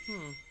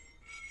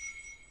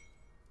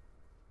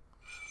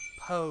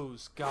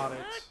 Pose, got it.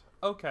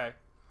 Okay.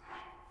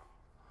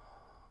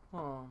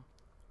 Huh.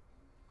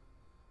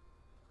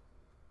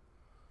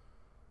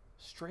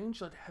 Strange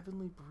that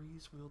heavenly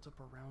breeze wields up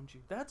around you.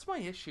 That's my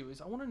issue,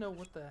 is I want to know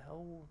what the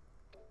hell...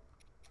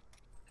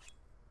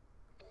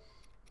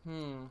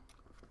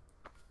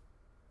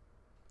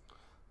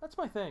 That's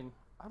my thing.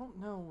 I don't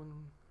know when...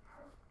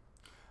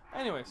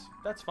 Anyways,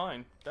 that's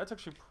fine. That's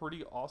actually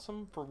pretty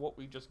awesome for what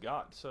we just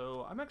got,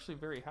 so I'm actually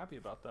very happy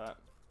about that.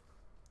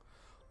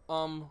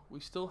 We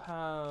still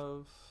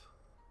have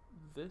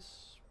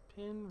this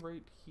pin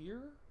right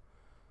here.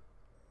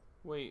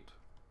 Wait.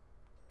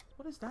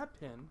 What is that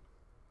pin?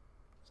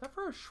 Is that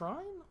for a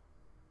shrine?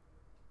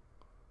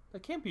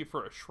 That can't be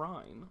for a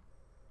shrine.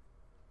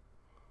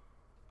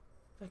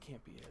 That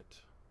can't be it.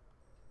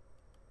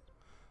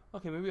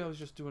 Okay, maybe I was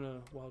just doing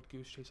a wild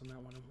goose chase on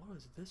that one. And what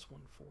is this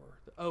one for?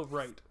 Oh,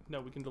 right. No,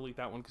 we can delete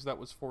that one because that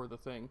was for the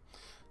thing.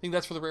 I think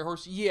that's for the rare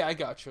horse. Yeah, I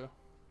gotcha.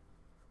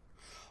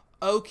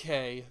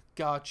 Okay,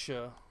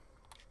 gotcha.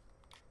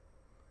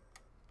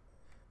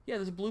 Yeah,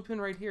 there's a blue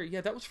pin right here.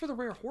 Yeah, that was for the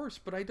rare horse,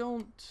 but I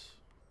don't...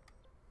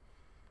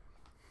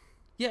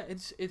 Yeah,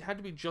 it had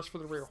to be just for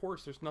the rare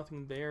horse. There's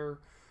nothing there.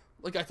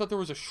 Like, I thought there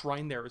was a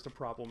shrine there is the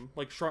problem.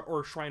 Like,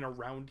 or a shrine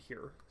around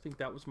here. I think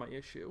that was my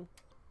issue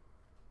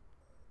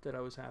that I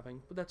was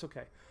having. But that's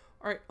okay.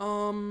 Alright,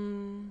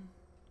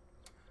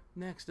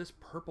 next, this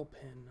purple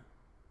pin.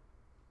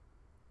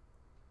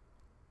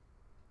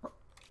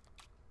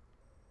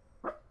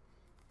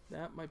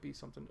 That might be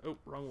something. Oh,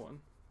 wrong one.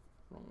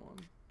 Wrong one.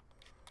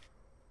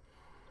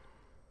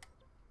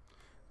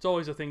 It's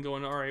always a thing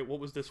going, alright, what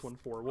was this one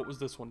for? What was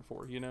this one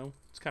for, you know?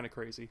 It's kind of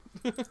crazy.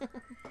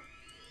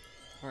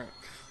 Alright,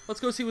 let's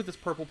go see what this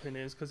purple pin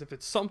is, because if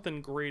it's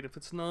something, great. If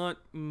it's not,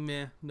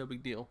 meh, no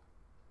big deal.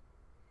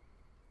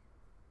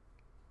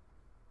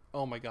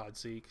 Oh my god,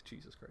 Zeke.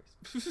 Jesus Christ.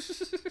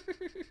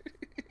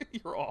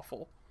 You're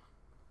awful.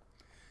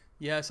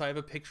 Yes, I have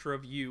a picture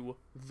of you,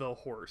 the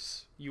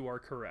horse. You are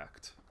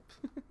correct.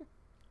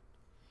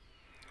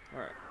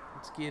 Alright,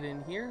 let's get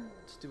in here.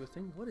 Let's do a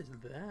thing. What is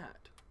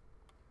that?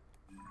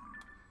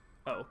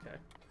 Oh, okay.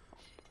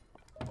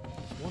 I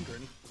was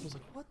wondering. I was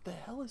like, what the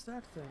hell is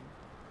that thing?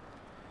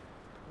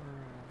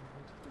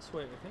 This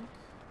way, I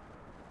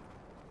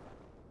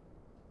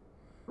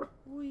think.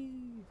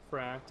 Whee!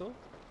 Fractal.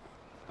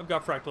 I've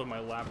got Fractal in my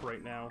lap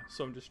right now,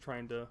 so I'm just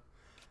trying to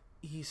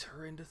ease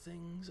her into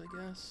things, I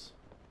guess.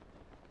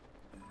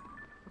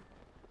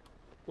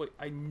 Wait,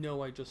 I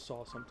know I just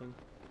saw something.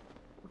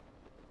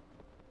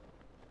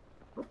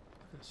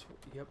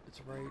 Yep,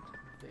 it's right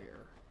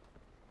there.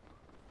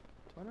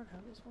 Do I not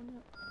have this one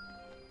yet?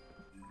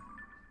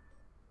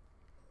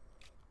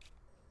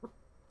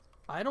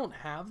 I don't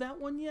have that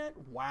one yet?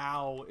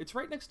 Wow, it's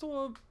right next to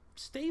a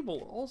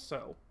stable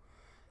also.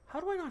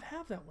 How do I not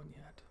have that one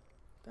yet?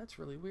 That's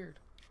really weird.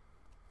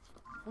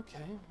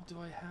 Okay, well, do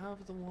I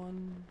have the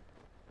one...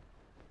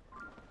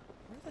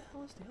 Where the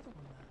hell is the other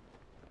one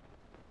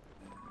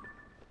then?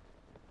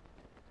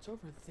 It's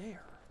over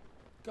there.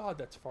 God,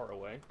 that's far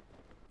away.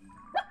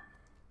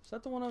 Is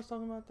that the one I was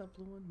talking about? That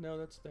blue one? No,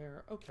 that's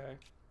there. Okay.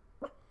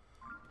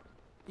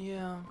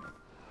 Yeah.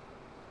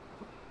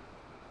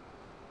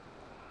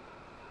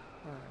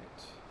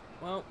 Alright.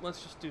 Well,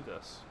 let's just do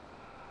this.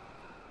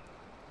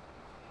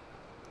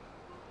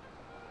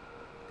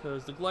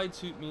 Because the glide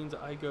suit means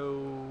I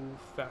go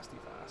fasty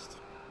fast.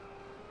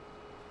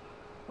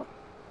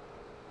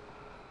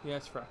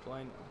 Yes, Fractal,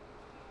 I know.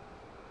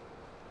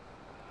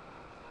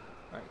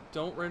 Alright,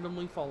 don't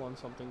randomly fall on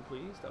something,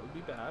 please. That would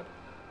be bad.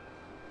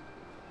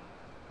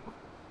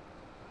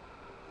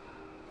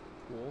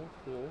 Cool,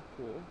 cool,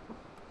 cool.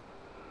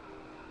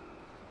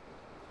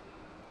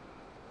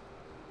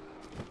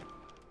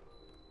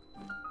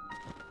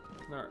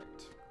 Alright.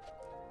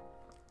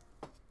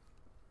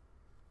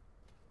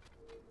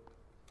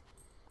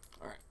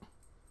 Alright.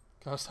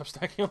 Gotta stop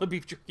snacking on the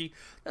beef jerky.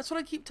 That's what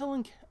I keep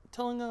telling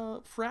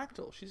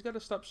Fractal. She's gotta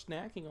stop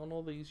snacking on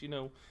all these, you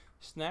know,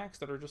 snacks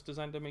that are just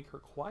designed to make her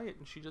quiet,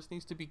 and she just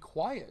needs to be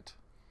quiet.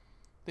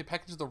 They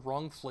packaged the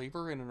wrong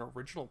flavor in an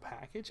original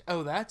package?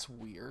 Oh, that's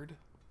weird.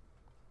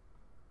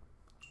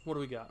 What do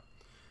we got?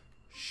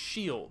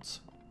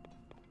 Shields.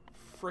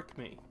 Frick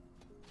me.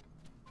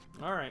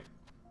 Alright.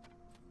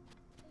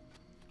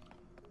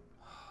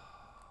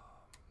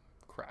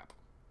 Crap.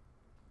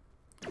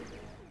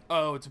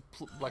 Oh, it's a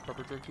black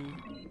pepper jerky.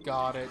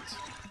 Got it.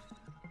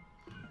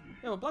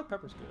 Yeah, well, black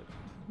pepper's good.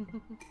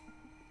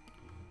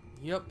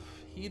 Yep.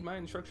 Heed my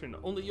instruction.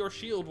 Only your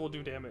shield will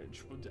do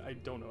damage. I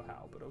don't know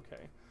how, but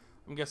okay.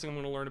 I'm guessing I'm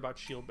going to learn about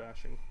shield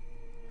bashing.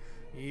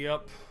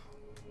 Yep.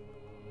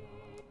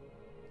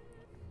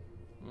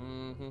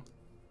 Mm-hmm.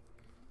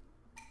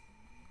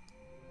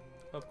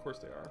 Of course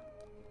they are.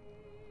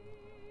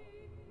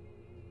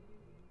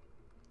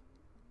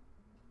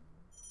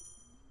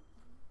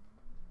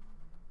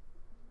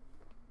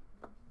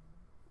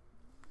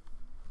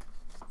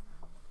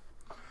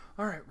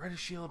 Alright, ready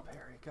shield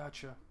parry.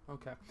 Gotcha.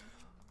 Okay.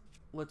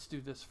 Let's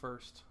do this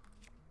first.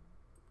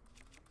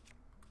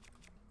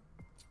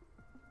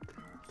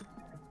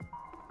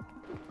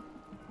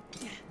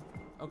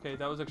 Okay,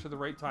 that was actually the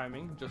right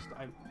timing. Just,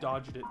 I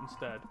dodged it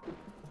instead.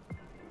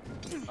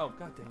 Oh,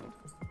 god dang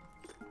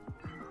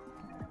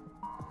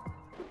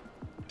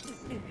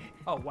it.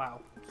 Oh, wow.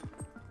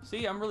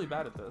 See, I'm really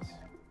bad at this.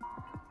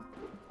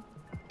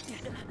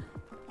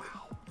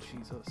 Wow,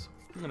 Jesus.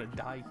 I'm gonna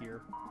die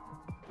here.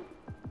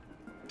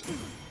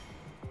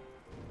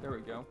 There we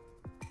go.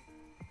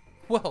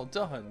 Well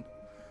done.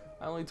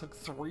 I only took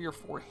 3 or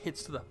 4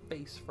 hits to the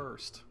face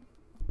first.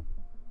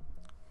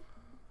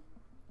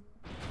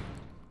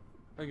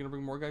 Are you gonna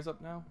bring more guys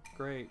up now?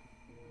 Great.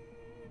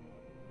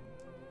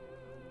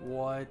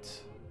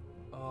 What?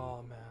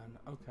 Oh man,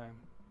 okay.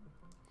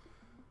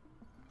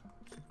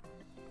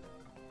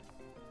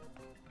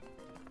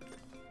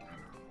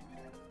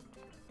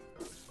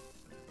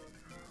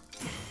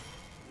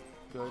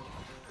 Good.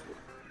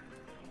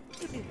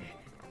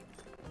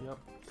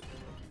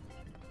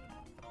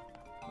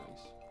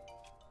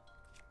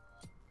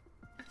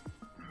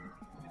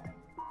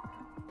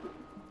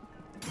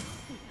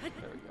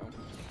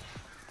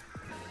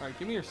 Alright,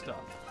 give me your stuff.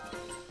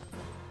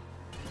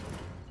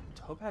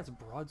 Topaz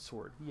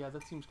broadsword. Yeah,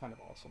 that seems kind of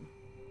awesome.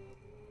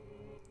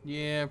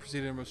 Yeah,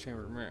 proceeded in most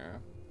chamber. Meh.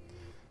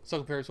 So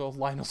compares well.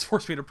 Lionel's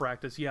forced me to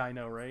practice. Yeah, I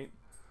know, right?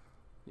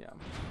 Yeah.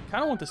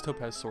 Kind of want this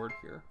topaz sword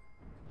here.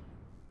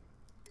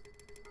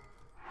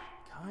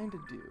 Kind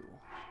of do.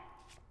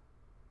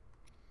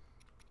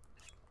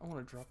 I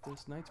want to drop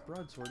this knight's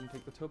broadsword and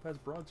take the topaz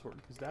broadsword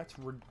because that's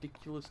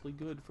ridiculously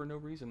good for no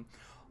reason.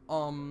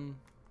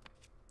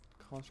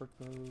 Construct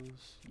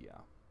bows. Yeah.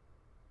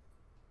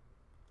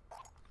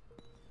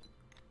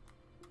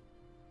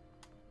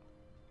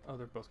 Oh,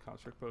 they're both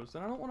construct bows.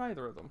 Then I don't want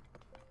either of them.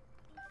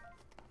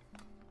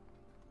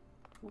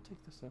 We'll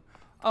take this out.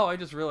 Oh, I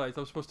just realized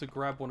I was supposed to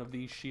grab one of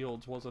these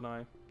shields, wasn't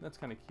I? That's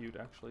kind of cute,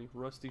 actually.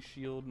 Rusty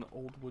shield and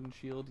old wooden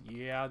shield.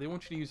 Yeah, they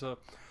want you to use a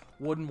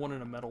wooden one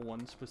and a metal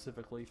one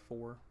specifically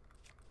for...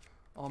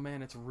 Oh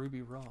man, it's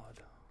ruby rod.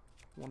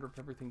 Wonder if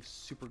everything's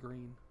super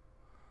green.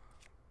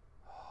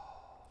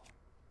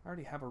 I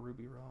already have a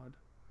ruby rod.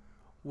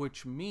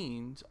 Which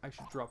means I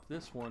should drop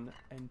this one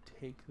and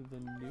take the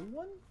new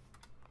one?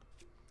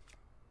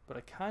 But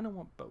I kind of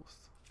want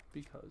both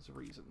because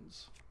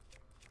reasons.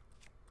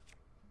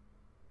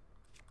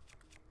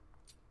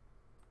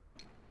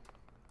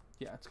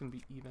 Yeah, it's going to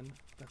be even.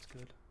 That's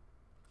good.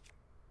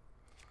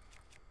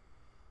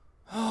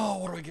 Oh,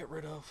 what do I get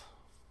rid of?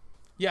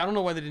 Yeah, I don't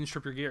know why they didn't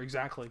strip your gear.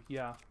 Exactly,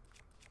 yeah.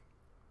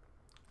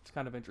 It's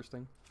kind of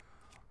interesting.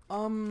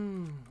 I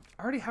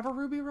already have a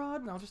ruby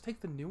rod, and I'll just take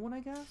the new one,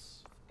 I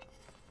guess?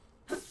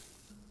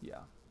 Yeah.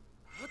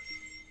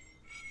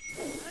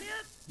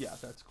 Yeah,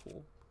 that's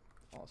cool.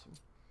 Awesome.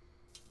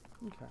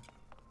 Okay.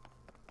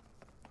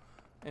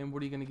 And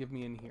what are you going to give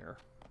me in here?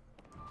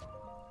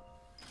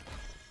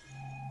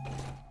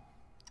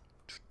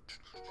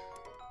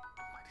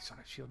 Mighty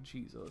Sonic Shield,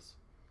 Jesus.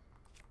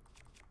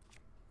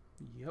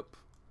 Yep.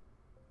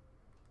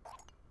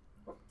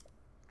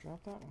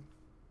 Drop that one.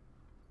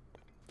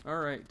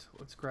 Alright,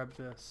 let's grab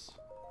this.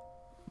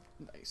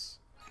 Nice.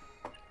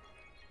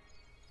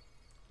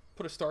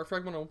 Put a star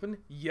fragment open?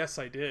 Yes,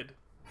 I did.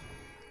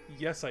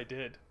 Yes, I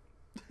did.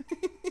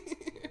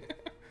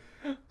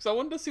 So I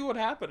wanted to see what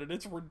happened, and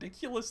it's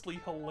ridiculously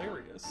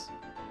hilarious.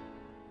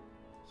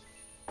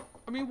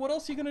 I mean, what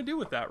else are you gonna do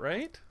with that,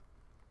 right?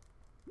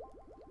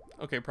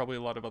 Okay, probably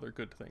a lot of other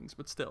good things,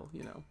 but still,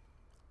 you know.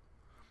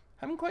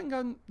 Haven't quite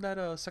gotten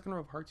that second row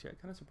of hearts yet.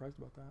 Kind of surprised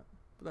about that,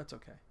 but that's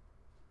okay.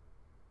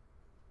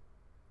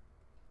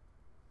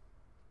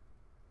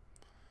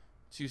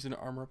 It's used in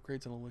armor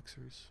upgrades and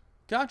elixirs.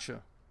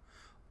 Gotcha.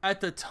 At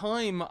the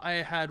time, I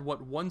had,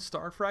 what, 1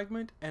 star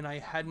fragment, and I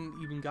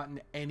hadn't even gotten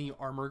any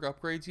armor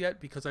upgrades yet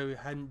because I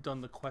hadn't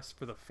done the quest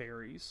for the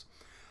fairies.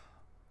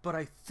 But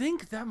I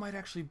think that might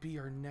actually be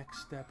our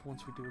next step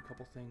once we do a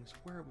couple things.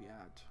 Where are we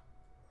at?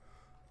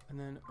 And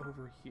then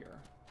over here.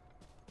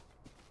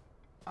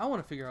 I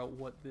want to figure out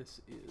what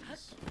this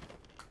is.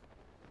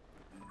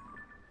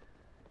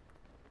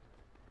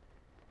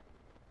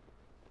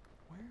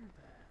 Where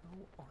the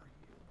hell are you?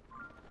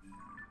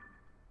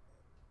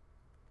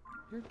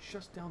 You're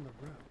just down the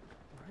road,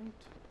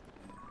 right?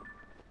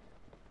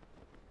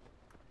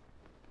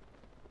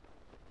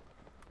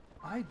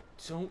 I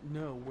don't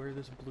know where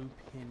this blue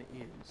pin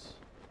is.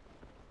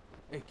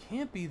 It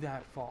can't be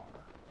that far.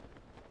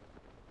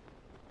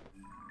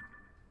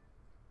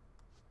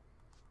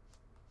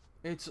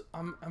 It's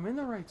I'm in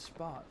the right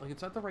spot. Like,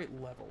 it's at the right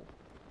level.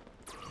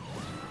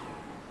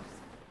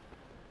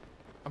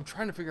 I'm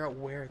trying to figure out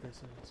where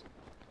this is.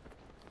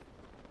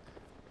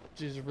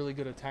 Which is a really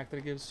good attack that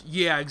it gives.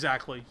 Yeah,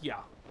 exactly. Yeah.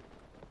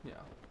 Yeah.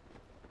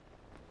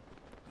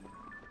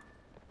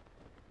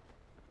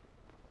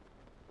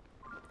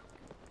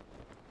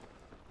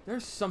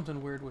 There's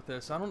something weird with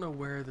this. I don't know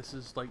where this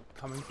is, like,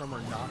 coming from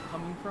or not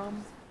coming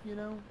from, you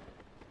know?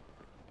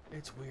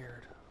 It's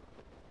weird.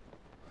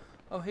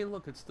 Oh, hey,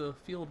 look, it's the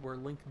field where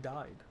Link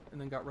died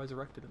and then got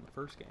resurrected in the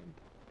first game.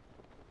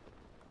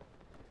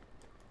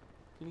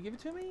 Can you give it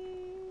to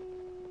me?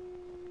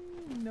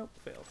 Nope,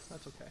 failed.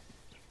 That's okay.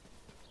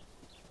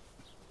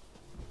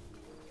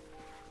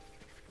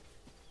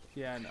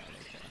 Yeah, no,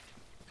 okay.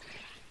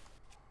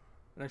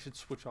 And I should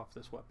switch off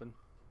this weapon.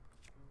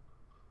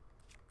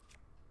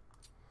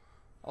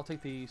 I'll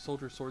take the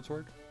soldier's sword.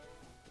 Yeah,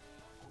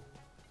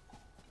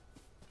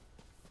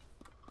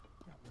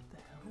 what the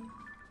hell?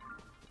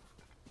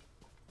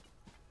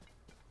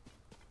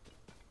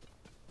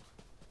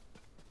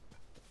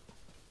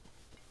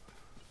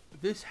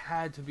 This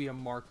had to be a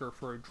marker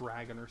for a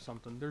dragon or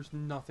something. There's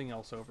nothing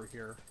else over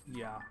here.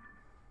 Yeah.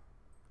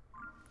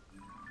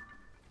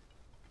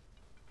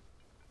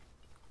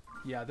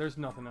 Yeah, there's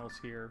nothing else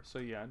here. So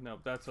yeah, no,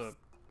 that's a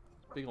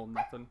big old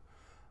nothing.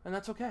 And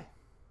that's okay.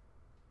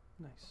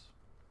 Nice.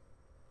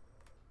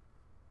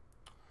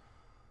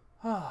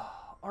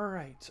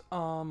 Alright,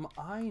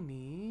 I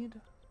need...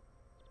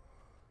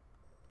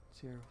 Let's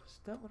see here. Is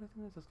that what I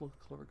think is? That's Local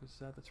Clover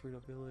Gazette. That's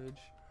Rito Village.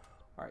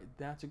 Alright,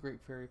 that's a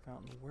Great Fairy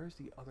Fountain. Where's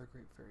the other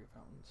Great Fairy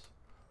Fountains?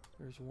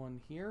 There's one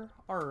here.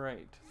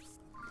 Alright.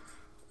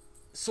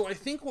 So I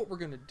think what we're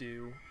going to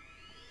do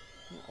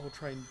I'll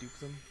try and dupe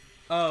them.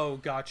 Oh,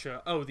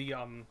 gotcha. Oh, the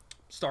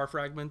star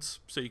fragments.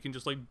 So you can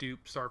just like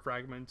dupe star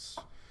fragments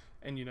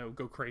and, you know,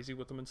 go crazy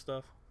with them and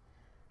stuff.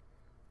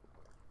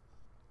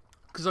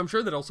 Because I'm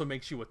sure that also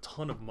makes you a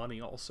ton of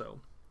money also.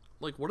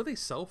 Like, what do they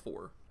sell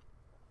for?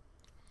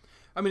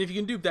 I mean, if you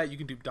can dupe that, you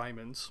can dupe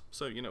diamonds.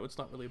 So, you know, it's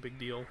not really a big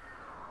deal.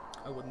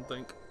 I wouldn't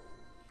think.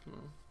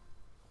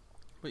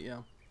 But yeah.